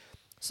shit.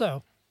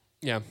 So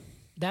Yeah.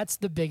 that's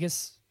the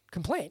biggest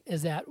complaint,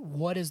 is that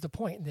what is the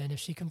point then if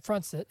she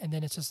confronts it and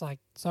then it's just like,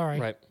 sorry,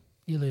 Right.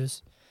 you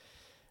lose.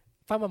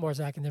 Find one more,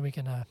 Zach, and then we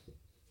can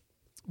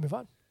move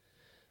on.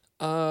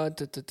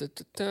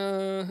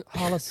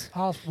 Hollis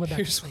went back to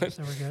Here's sleep, one.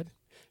 so we're good.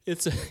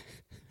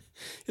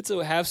 It's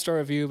a half-star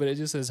review, but it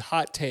just says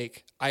hot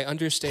take. I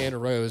understand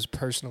Rose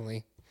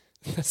personally.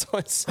 That's all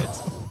it says.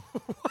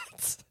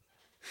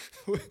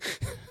 What?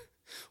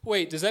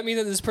 Wait, does that mean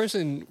that this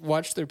person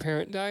watched their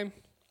parent die?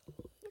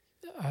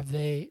 Have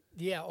they?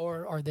 Yeah,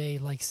 or are they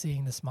like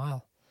seeing the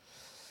smile?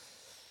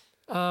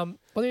 Well,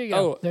 there you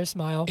go. Oh. Their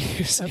smile.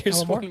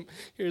 Here's one more?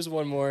 Here's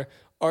one more.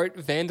 Art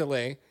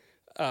Vandalay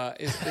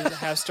is a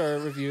half-star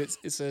review.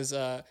 It says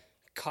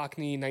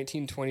Cockney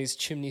 1920s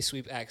chimney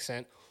sweep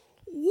accent.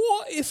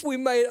 What if we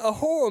made a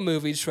horror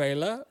movie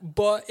trailer,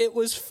 but it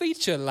was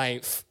feature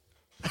length?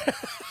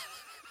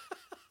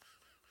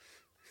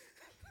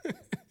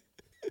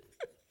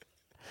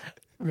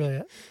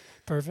 Brilliant.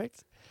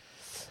 Perfect.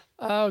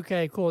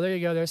 Okay, cool. There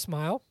you go. Their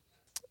smile.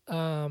 It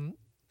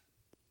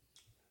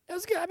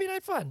was good. I mean, I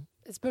had fun.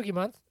 It's spooky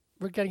month.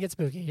 We're gonna get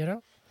spooky, you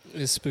know.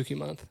 It's spooky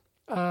month.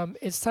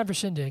 It's time for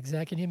Shindig.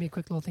 Zach, can you give me a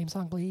quick little theme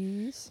song,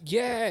 please?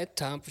 Yeah,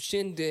 time for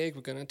Shindig.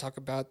 We're going to talk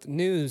about the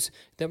news.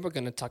 Then we're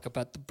going to talk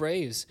about the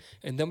Braves.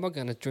 And then we're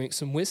going to drink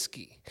some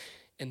whiskey.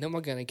 And then we're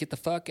going to get the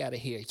fuck out of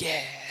here.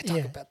 Yeah, talk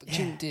Yeah, about the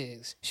yeah.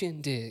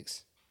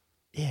 Shindigs.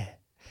 Yeah.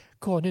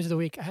 Cool. News of the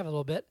week. I have a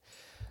little bit.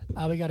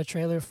 We got a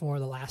trailer for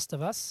The Last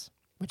of Us,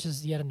 which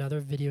is yet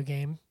another video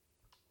game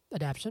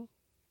adaptation.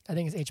 I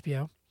think it's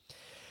HBO.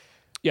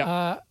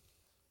 Yeah.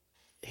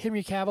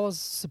 Henry Cavill is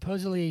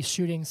supposedly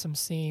shooting some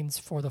scenes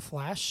for The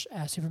Flash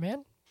as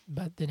Superman,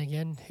 but then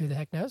again, who the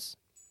heck knows?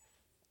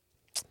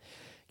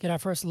 Get our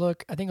first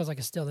look. I think it was like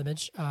a still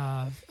image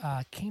of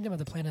Kingdom of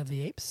the Planet of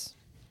the Apes,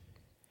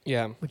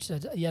 Yeah. which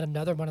is yet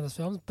another one of those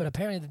films. But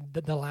apparently,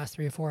 the last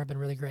 3 or 4 have been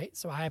really great.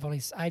 So I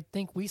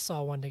think we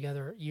saw one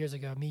together years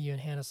ago. Me, you,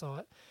 and Hannah saw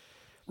it,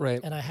 Right.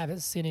 and I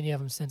haven't seen any of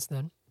them since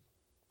then.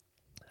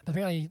 But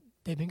apparently,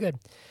 they've been good.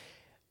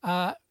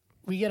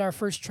 We get our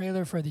first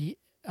trailer for the.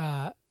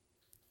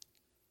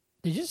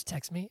 Did you just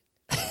text me?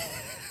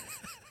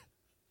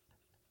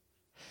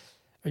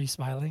 Are you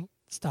smiling?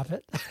 Stop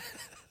it.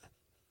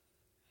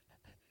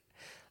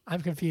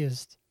 I'm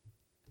confused.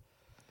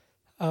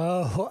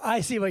 Oh,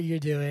 I see what you're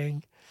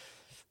doing.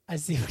 I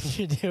see what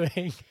you're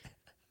doing.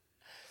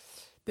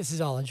 This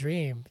is all a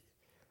dream.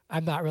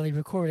 I'm not really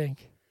recording.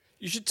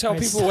 You should tell I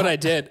people what I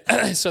did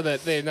so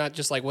that they're not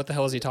just like, what the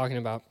hell is he talking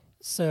about?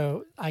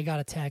 So I got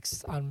a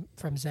text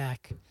from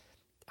Zach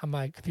on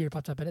my computer,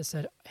 popped up, and it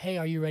said, "Hey,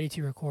 are you ready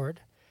to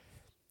record?"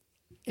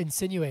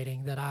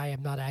 Insinuating that I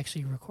am not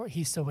actually record.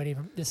 He's still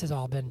waiting. This has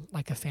all been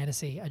like a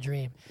fantasy, a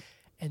dream.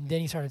 And then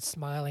he started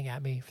smiling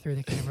at me through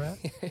the camera.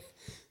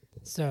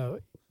 So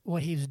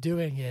what he's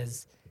doing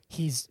is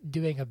he's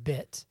doing a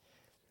bit,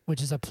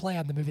 which is a play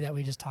on the movie that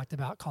we just talked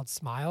about called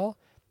Smile,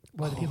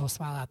 where the people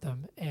smile at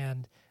them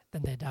and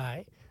then they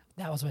die.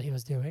 That was what he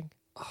was doing.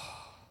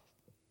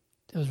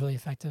 It was really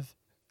effective.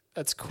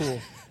 That's cool.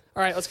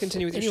 All right, let's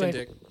continue with your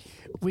shindig.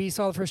 We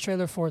saw the first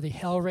trailer for the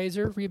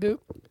Hellraiser reboot.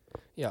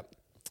 Yep.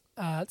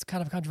 It's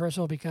kind of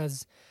controversial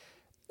because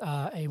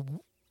a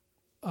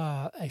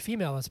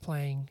female is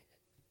playing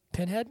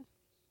Pinhead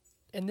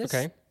in this.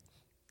 Okay.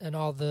 And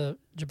all the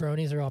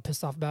jabronis are all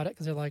pissed off about it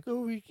because they're like,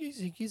 "Oh,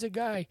 he's a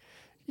guy.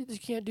 You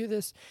just can't do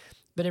this."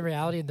 But in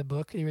reality, in the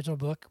book, the original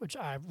book, which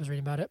I was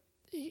reading about it,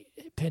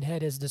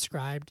 Pinhead is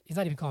described. He's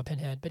not even called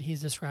Pinhead, but he's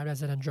described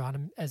as an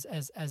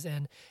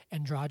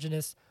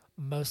androgynous,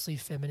 mostly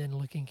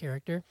feminine-looking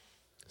character.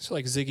 So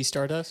like Ziggy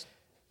Stardust?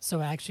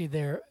 So actually,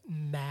 they're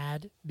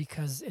mad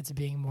because it's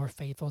being more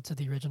faithful to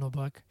the original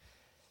book.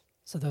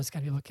 So those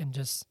kind of people can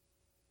just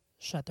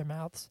shut their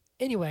mouths.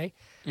 Anyway,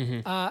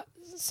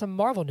 some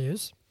Marvel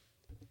news.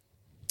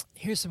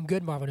 Here's some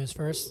good Marvel news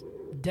first.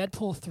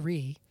 Deadpool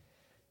 3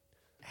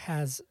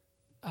 has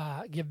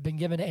been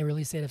given a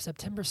release date of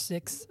September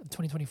 6th of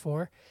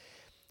 2024.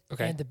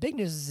 Okay. And the big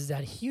news is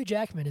that Hugh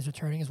Jackman is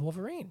returning as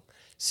Wolverine.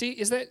 See,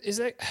 is that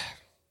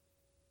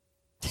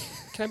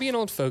can I be an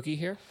old fogey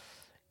here?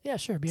 Yeah,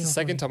 sure. It's the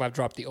second time I've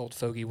dropped the old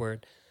fogey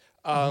word.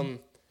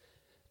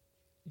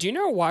 Do you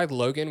know why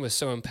Logan was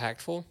so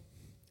impactful?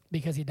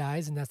 Because he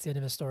dies and that's the end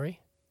of his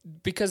story.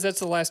 Because that's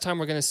the last time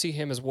we're going to see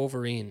him as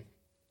Wolverine.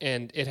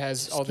 And it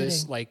has Just all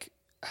this, kidding. like,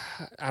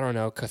 I don't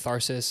know,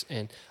 catharsis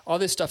and all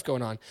this stuff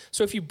going on.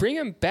 So if you bring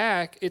him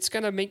back, it's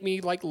going to make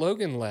me like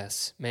Logan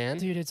less, man.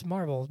 Dude, it's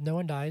Marvel. No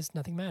one dies.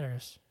 Nothing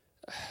matters.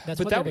 That's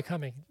But what that- they're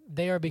becoming.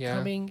 They are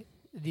becoming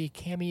the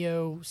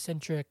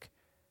cameo-centric.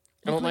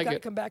 I don't Look, like gotta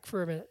it. come back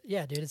for a minute.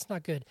 Yeah, dude, it's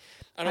not good.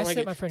 I don't I like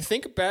sent it. my friend-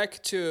 Think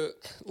back to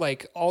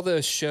like all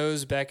the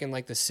shows back in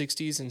like the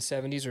 60s and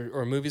 70s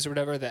or movies or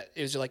whatever that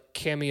is like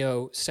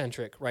cameo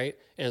centric, right?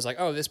 And it's like,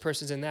 oh, this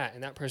person's in that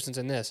and that person's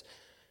in this.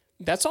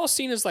 That's all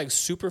seen as like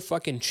super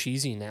fucking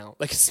cheesy now.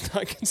 Like it's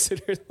not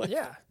considered like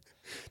Yeah.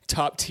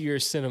 top tier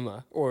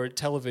cinema or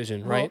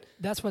television, Well, right?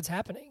 that's what's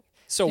happening.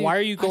 So dude, why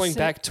are you I going sent-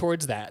 back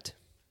towards that?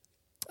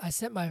 I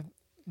sent my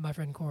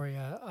friend Corey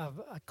a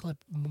clip.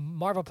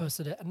 Marvel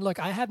posted it, and look,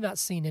 I have not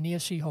seen any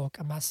of She-Hulk.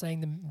 I'm not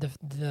saying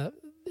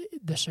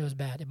the show's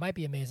bad. It might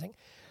be amazing.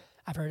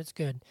 I've heard it's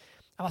good.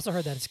 I've also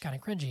heard that it's kind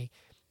of cringy,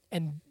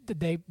 and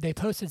they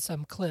posted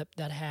some clip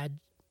that had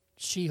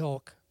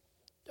She-Hulk,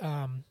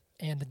 and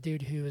the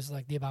dude who is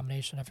like the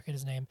Abomination. I forget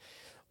his name,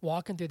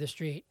 walking through the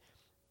street.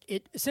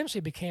 It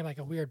essentially became like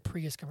a weird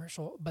Prius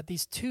commercial, but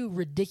these two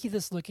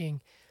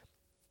ridiculous-looking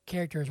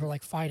characters were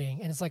like fighting,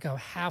 and it's like a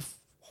half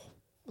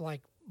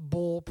like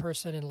bull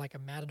person and like a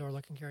matador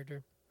looking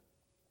character.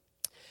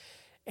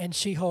 And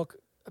She-Hulk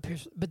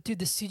appears, but dude,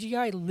 the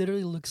CGI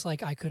literally looks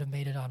like I could have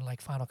made it on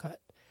like Final Cut.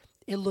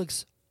 It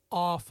looks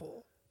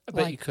awful. I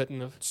bet like, you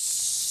couldn't have.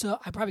 So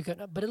I probably couldn't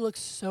have, but it looks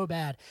so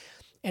bad.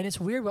 And it's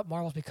weird what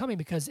Marvel's becoming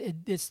because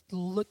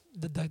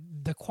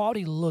the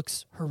quality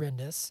looks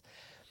horrendous.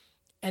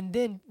 And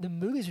then the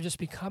movies are just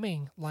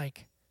becoming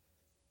like,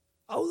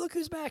 oh, look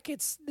who's back.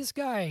 It's this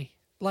guy.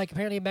 Like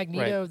apparently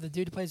Magneto, the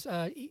dude who plays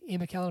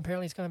Ian McKellen,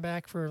 apparently is coming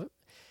back for,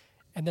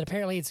 and then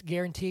apparently it's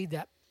guaranteed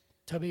that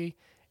Toby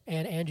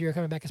and Andrew are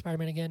coming back as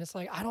Spider-Man again. It's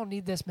like, I don't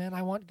need this, man.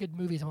 I want good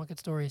movies. I want good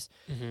stories.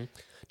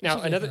 Now,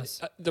 It's another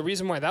ridiculous. the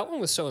reason why that one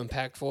was so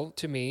impactful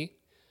to me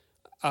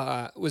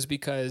was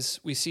because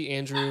we see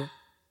Andrew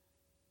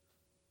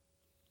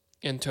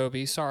and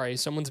Toby. Sorry,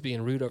 someone's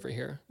being rude over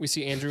here. We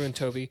see Andrew and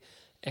Toby,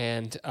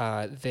 and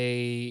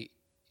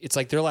it's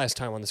like their last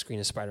time on the screen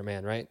as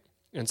Spider-Man, right?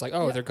 And it's like,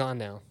 oh, Yeah. they're gone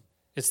now.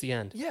 It's the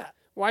end. Yeah.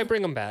 Why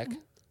bring them back?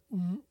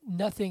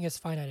 Nothing is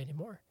finite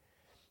anymore.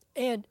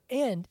 And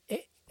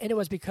it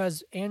was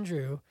because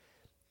Andrew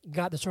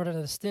got the short end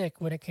of the stick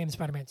when it came to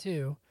Spider-Man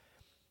 2,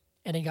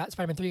 and he got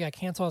Spider-Man 3 got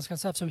canceled, all this kind of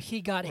stuff. So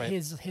he got Right.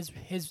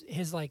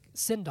 his like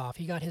send off.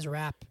 He got his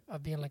rap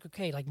of being like,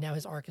 okay, like now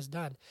his arc is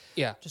done.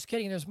 Yeah. Just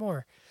kidding. There's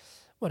more.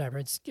 Whatever.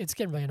 It's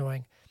getting really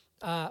annoying.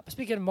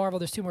 Speaking of Marvel,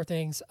 there's two more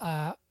things.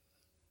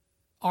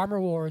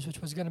 Armor Wars, which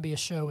was going to be a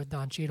show with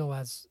Don Cheadle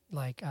as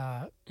like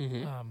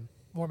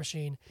War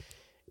Machine,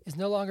 is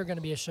no longer going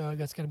to be a show.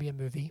 It's going to be a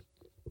movie.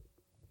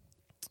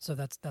 So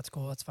that's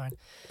cool. That's fine.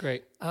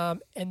 Great.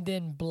 And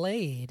then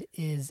Blade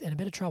is in a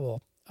bit of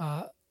trouble.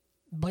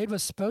 Blade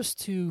was supposed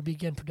to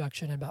begin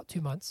production in about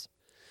 2 months.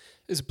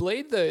 Is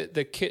Blade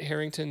the Kit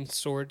Harington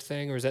sword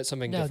thing, or is that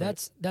something No,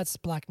 different? that's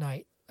Black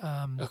Knight.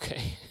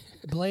 Okay.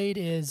 Blade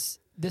is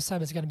this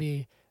time it's going to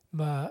be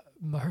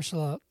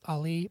Mahershala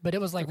Ali, but it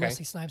was like Okay.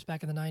 Wesley Snipes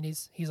back in the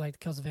 90s. He's like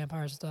kills the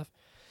vampires and stuff.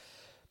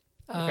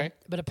 Okay.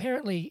 But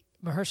apparently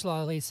Mahershala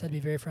Ali said to be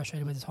very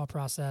frustrated with this whole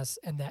process,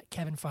 and that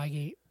Kevin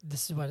Feige,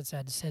 this is what it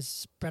said, has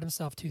spread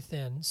himself too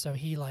thin. So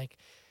he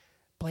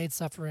blade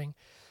suffering.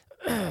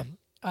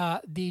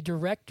 The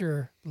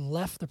director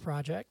left the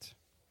project.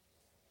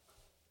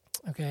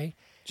 Okay.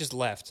 Just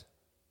left.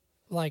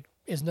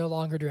 Is no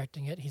longer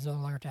directing it. He's no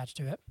longer attached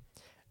to it.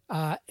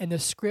 And the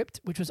script,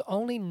 which was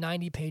only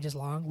 90 pages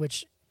long,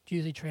 which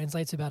usually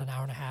translates to about an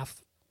hour and a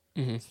half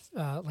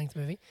length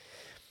movie,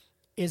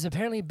 is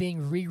apparently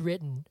being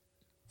rewritten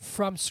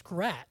from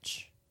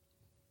scratch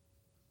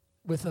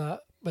with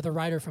a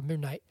writer from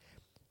Moon Knight.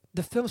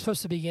 The film's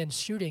supposed to begin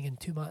shooting in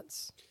 2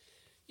 months.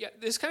 Yeah,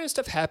 this kind of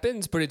stuff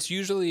happens, but it's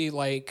usually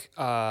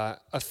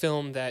a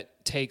film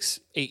that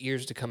takes 8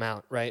 years to come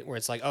out, right? Where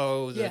it's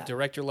the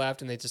director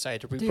left and they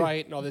decided to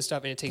rewrite and all this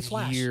stuff, and it takes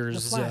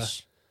years.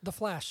 The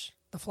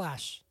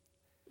Flash.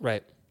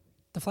 Right.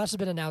 The Flash has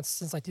been announced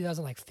since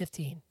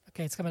 2015.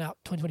 Okay, it's coming out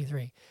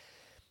 2023.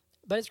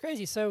 But it's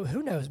crazy. So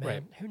who knows, man?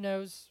 Right. Who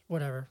knows?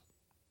 Whatever.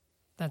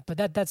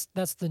 That's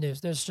the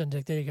news. There's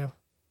Shindig. There you go.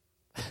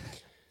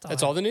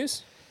 That's all the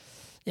news?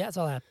 Yeah, that's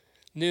all I have.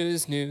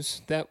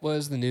 News. That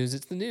was the news.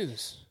 It's the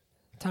news.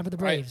 Time for the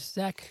Braves.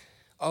 Zach.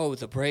 Oh,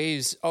 the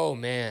Braves. Oh,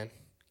 man.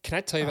 Can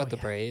I tell you about the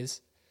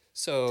Braves?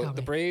 So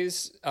the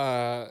Braves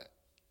have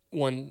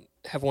won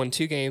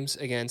 2 games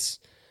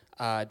against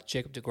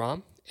Jacob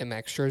deGrom and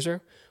Max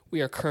Scherzer.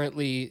 We are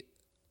currently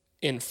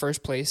in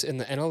first place in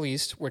the NL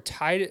East. We're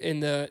tied in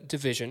the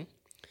division.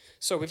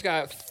 So we've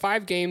got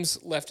 5 games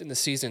left in the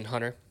season,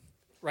 Hunter,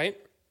 right?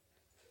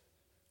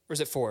 Or is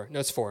it 4?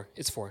 No, it's 4.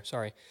 It's 4,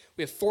 sorry.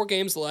 We have 4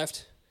 games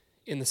left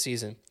in the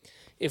season.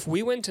 If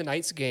we win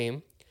tonight's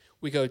game,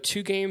 we go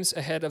 2 games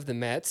ahead of the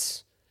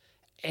Mets,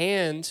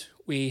 and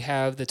we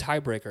have the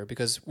tiebreaker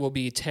because we'll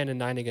be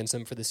 10-9 against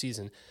them for the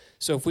season.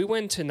 So if we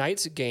win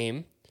tonight's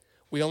game,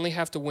 we only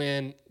have to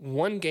win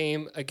 1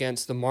 game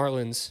against the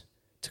Marlins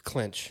to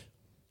clinch.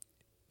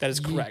 That is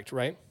correct,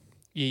 right?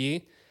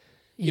 Yee.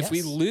 Yes. If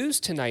we lose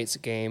tonight's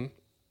game,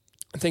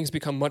 things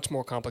become much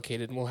more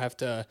complicated, and we'll have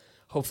to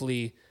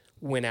hopefully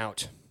win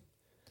out.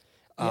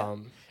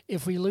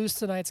 If we lose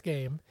tonight's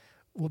game,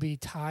 we'll be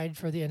tied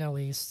for the NL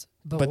East,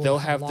 but they'll we'll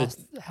have lost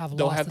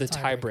the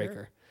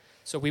tiebreaker.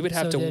 So we would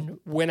have to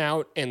win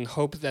out and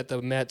hope that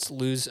the Mets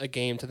lose a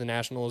game to the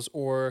Nationals,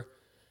 or,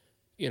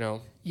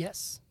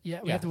 Yes.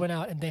 Yeah, we have to win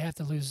out, and they have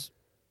to lose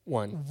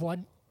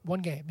one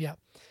game. Yeah.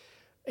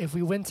 If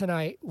we win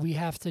tonight, we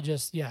have to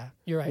just you're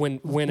right. Win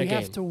a game. We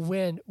have to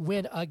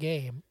win a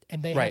game,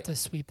 and they have to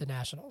sweep the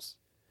Nationals.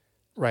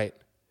 Right.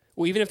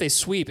 Well, even if they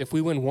sweep, if we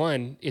win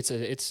one,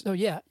 it's. No,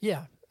 yeah.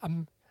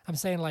 I'm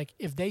saying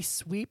if they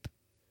sweep,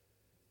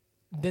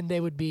 then they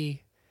would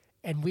be,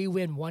 and we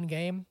win 1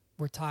 game,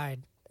 we're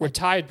tied. We're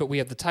tied, but we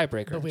have the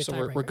tiebreaker,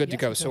 so we're good to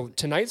go. So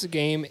tonight's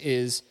game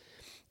is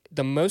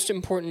the most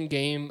important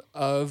game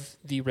of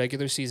the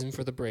regular season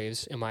for the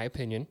Braves, in my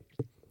opinion.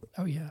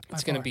 Oh yeah,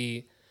 it's going to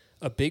be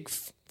a big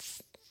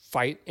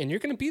fight, and you're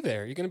going to be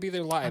there. You're going to be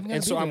there live.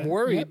 And so I'm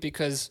worried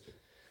because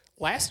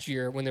last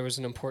year when there was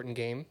an important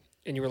game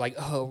and you were like,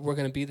 oh, we're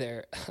going to be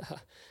there.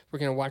 We're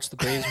going to watch the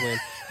Braves win.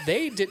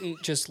 They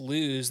didn't just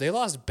lose. They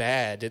lost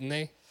bad, didn't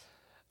they?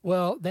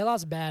 Well, they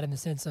lost bad in the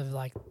sense of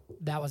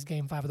that was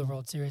Game 5 of the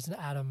World Series, and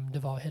Adam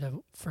Duvall hit a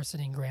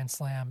first-inning grand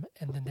slam,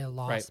 and then they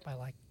lost by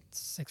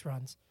 6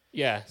 runs.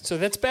 Yeah, so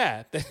that's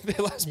bad. They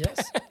lost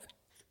bad.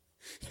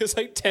 It was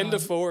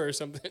 10-4 or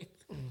something.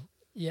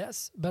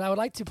 Yes, but I would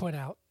like to point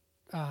out,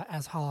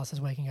 as Hollis is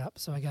waking up,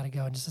 so I got to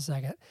go in just a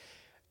second.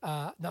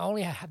 Not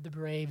only have the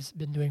Braves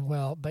been doing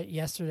well, but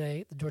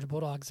yesterday the Georgia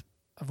Bulldogs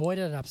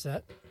avoided an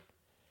upset,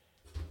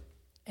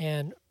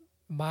 and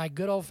my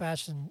good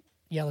old-fashioned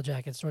Yellow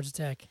Jackets, Georgia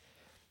Tech,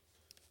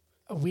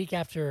 a week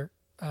after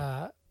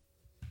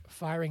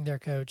firing their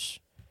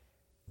coach,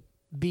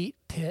 beat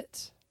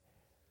Pitt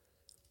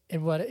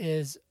in what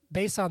is,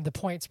 based on the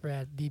point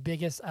spread, the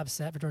biggest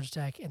upset for Georgia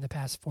Tech in the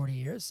past 40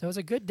 years. So it was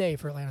a good day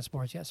for Atlanta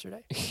sports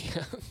yesterday.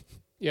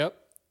 Yep.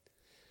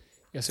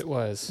 Yes, it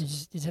was. You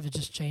just have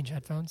to change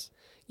headphones?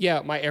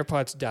 Yeah, my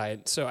AirPods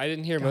died, so I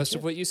didn't hear most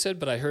of what you said,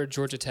 but I heard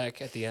Georgia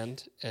Tech at the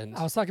end. And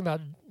I was talking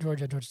about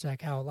Georgia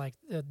Tech, how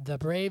the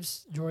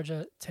Braves,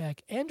 Georgia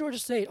Tech, and Georgia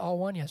State all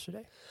won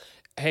yesterday.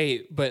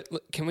 Hey, but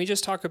can we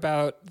just talk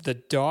about the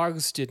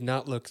Dogs did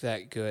not look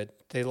that good.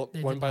 They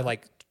won by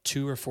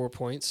 2 or 4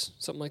 points,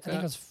 something like that. I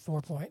think it was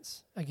 4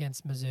 points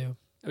against Mizzou.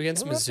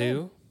 Against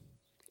Mizzou?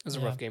 It was a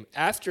rough game.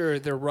 After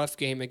their rough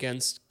game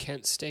against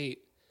Kent State.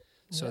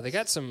 So they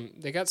got some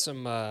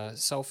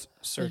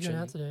self-searching.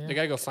 They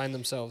got to go find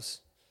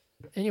themselves.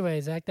 Anyway,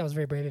 Zach, that was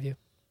very brave of you.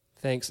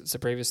 Thanks. It's the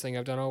bravest thing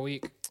I've done all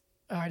week.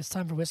 All right, it's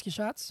time for whiskey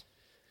shots.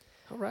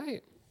 All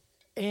right.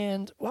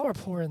 And while we're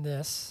pouring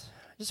this,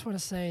 I just want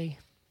to say,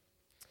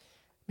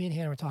 me and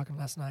Hannah were talking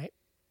last night,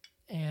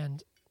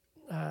 and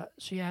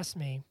she asked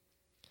me,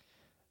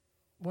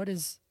 what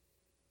is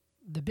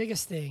the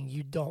biggest thing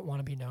you don't want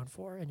to be known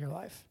for in your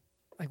life?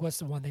 What's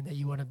the one thing that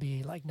you want to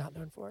be, not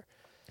known for?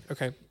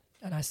 Okay.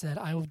 And I said,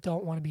 I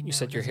don't want to be known. You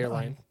said your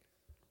hairline.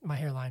 My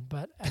hairline,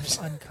 but as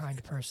an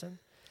unkind person.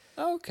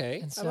 Okay.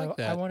 And so I like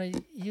that. I want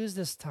to use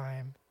this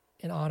time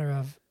in honor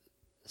of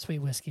Sweet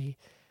Whiskey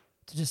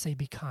to just say,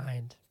 be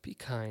kind. Be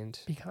kind.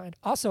 Be kind.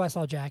 Also, I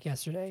saw Jack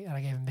yesterday, and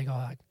I gave him a big ol'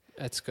 hug.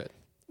 That's good.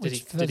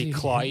 Which, for Did those he of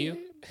claw you?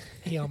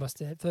 He almost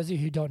did. For those of you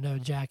who don't know,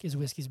 Jack is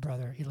Whiskey's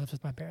brother. He lives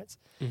with my parents.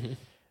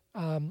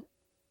 Mm-hmm.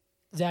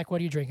 Zach,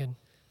 what are you drinking?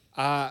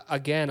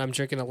 Again, I'm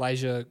drinking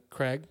Elijah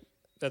Craig.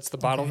 That's the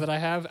bottle that I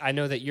have. I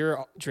know that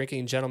you're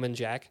drinking Gentleman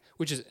Jack,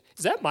 which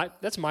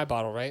that's my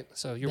bottle, right?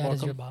 So you're welcome.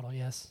 That is your bottle,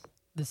 yes.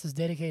 This is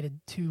dedicated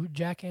to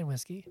Jack and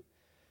whiskey.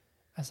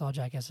 I saw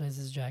Jack yesterday. This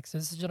is Jack. So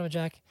this is Gentleman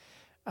Jack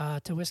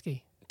to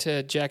whiskey.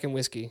 To Jack and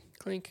whiskey.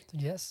 Clink.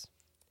 Yes.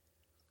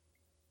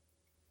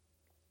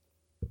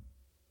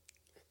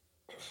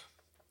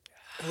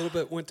 A little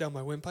bit went down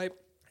my windpipe.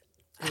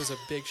 It was a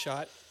big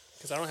shot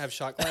because I don't have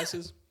shot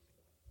glasses.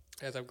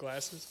 I have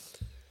glasses.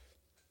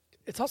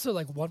 It's also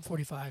like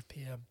 1:45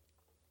 p.m.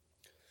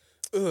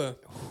 Ugh.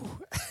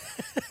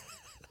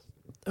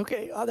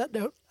 Okay, on that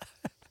note,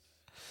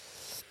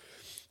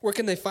 Where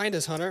can they find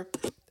us, Hunter?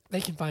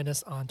 they can find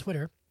us on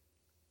Twitter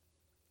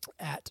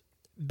at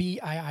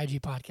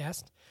BIIG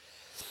Podcast.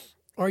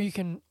 Or you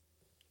can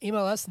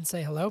email us and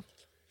say hello.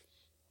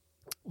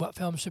 What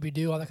film should we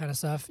do? All that kind of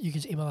stuff. You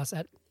can just email us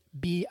at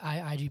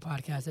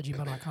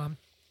biigpodcast@gmail.com.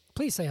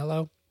 Please say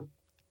hello.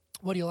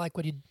 What do you like?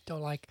 What do you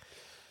don't like?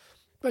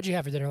 What did you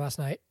have for dinner last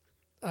night?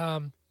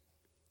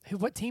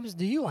 What teams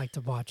do you like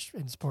to watch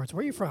in sports?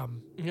 Where are you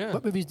from? Yeah.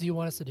 What movies do you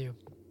want us to do?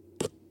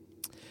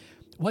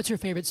 What's your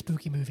favorite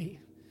spooky movie?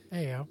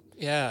 There you go.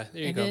 Yeah,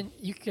 there you go. And then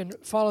you can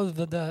follow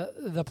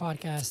the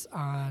podcast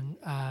on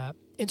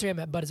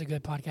Instagram at But It's a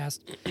Good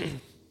Podcast.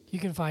 You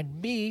can find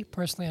me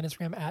personally on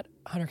Instagram at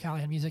Hunter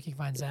Callahan Music. You can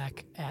find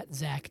Zach at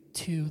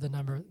Zach2,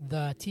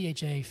 the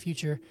THA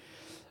Future.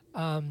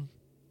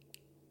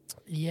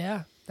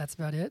 Yeah, that's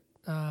about it.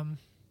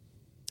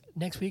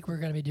 Next week we're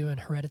going to be doing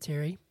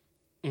Hereditary.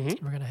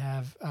 Mm-hmm. We're going to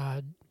have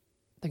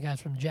the guys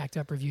from Jacked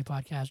Up Review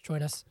Podcast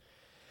join us.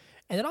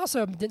 And then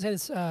also, didn't say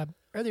this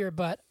earlier,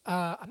 but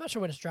I'm not sure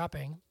when it's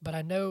dropping, but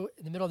I know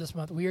in the middle of this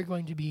month we are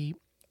going to be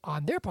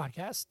on their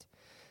podcast,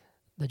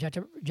 the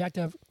Jacked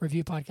Up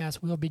Review Podcast.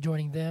 We'll be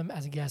joining them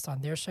as a guest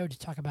on their show to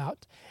talk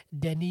about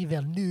Denis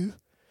Villeneuve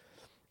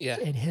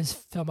and his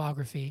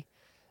filmography.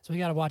 So we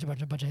got to watch a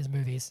bunch of his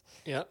movies.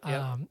 Yeah.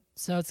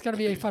 So it's going to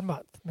be a fun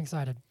month. I'm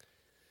excited.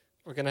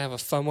 We're going to have a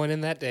fun one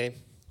in that day.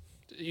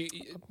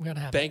 We're going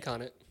to have bank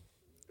on it.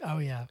 Oh,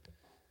 yeah.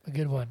 A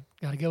good one.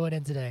 Got to go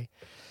in today.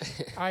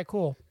 All right,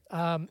 cool.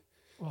 Well,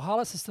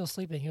 Hollis is still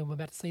sleeping. He went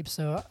back to sleep,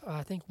 so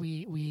I think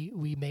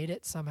we made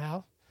it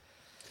somehow.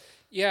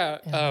 Yeah,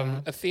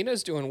 And,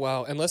 Athena's doing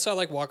well. Unless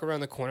I walk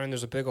around the corner and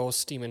there's a big old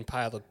steaming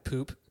pile of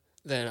poop,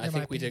 then I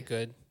think we did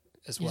good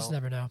as well. You just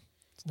never know.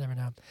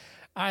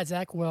 All right,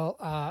 Zach.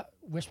 Well,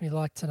 wish me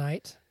luck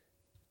tonight.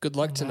 Good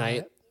luck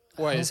tonight.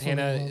 What is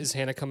hopefully Hannah? Is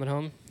Hannah coming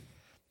home?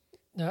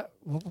 No,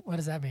 what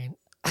does that mean?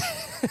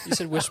 You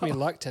said wish me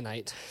luck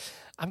tonight.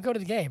 I'm going to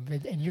the game,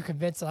 and you're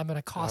convinced that I'm going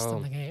to cost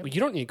them the game. Well, you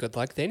don't need good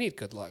luck. They need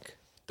good luck.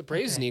 The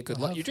Braves need good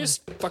luck. Hopefully. You're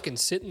just fucking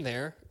sitting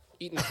there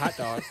eating a hot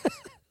dog.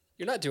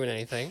 You're not doing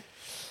anything.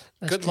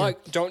 That's Good true.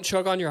 luck. Don't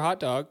choke on your hot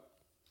dog.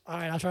 All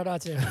right, I'll try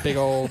not to. Big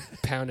old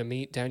pound of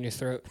meat down your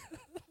throat.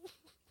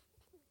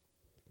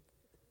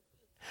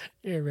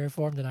 You're in rare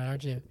form tonight,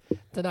 aren't you?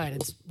 Tonight,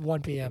 it's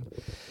 1 p.m.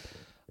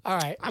 All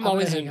right, I'm gonna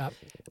always hang up.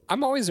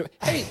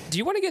 Hey, do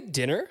you want to get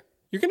dinner?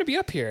 You're going to be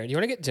up here. Do you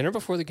want to get dinner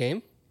before the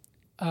game?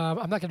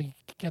 I'm not going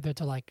to get there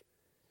till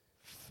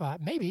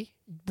 5, maybe,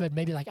 but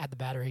maybe at the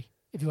Battery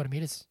if you want to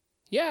meet us.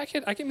 Yeah,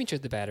 I can meet you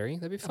at the Battery.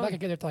 That'd be I'm not fun. gonna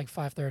get there till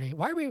 5:30.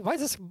 Why is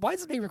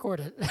this being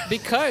recorded?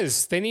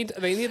 Because they need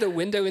a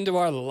window into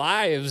our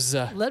lives.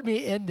 Let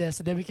me end this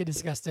and then we can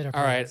discuss dinner.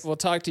 All right, plans. we'll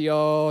talk to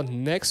y'all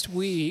next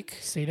week.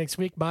 See you next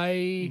week.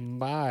 Bye.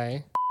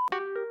 Bye.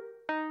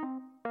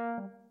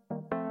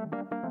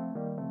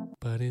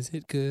 But is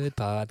it good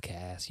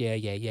podcast?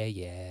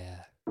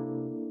 Yeah.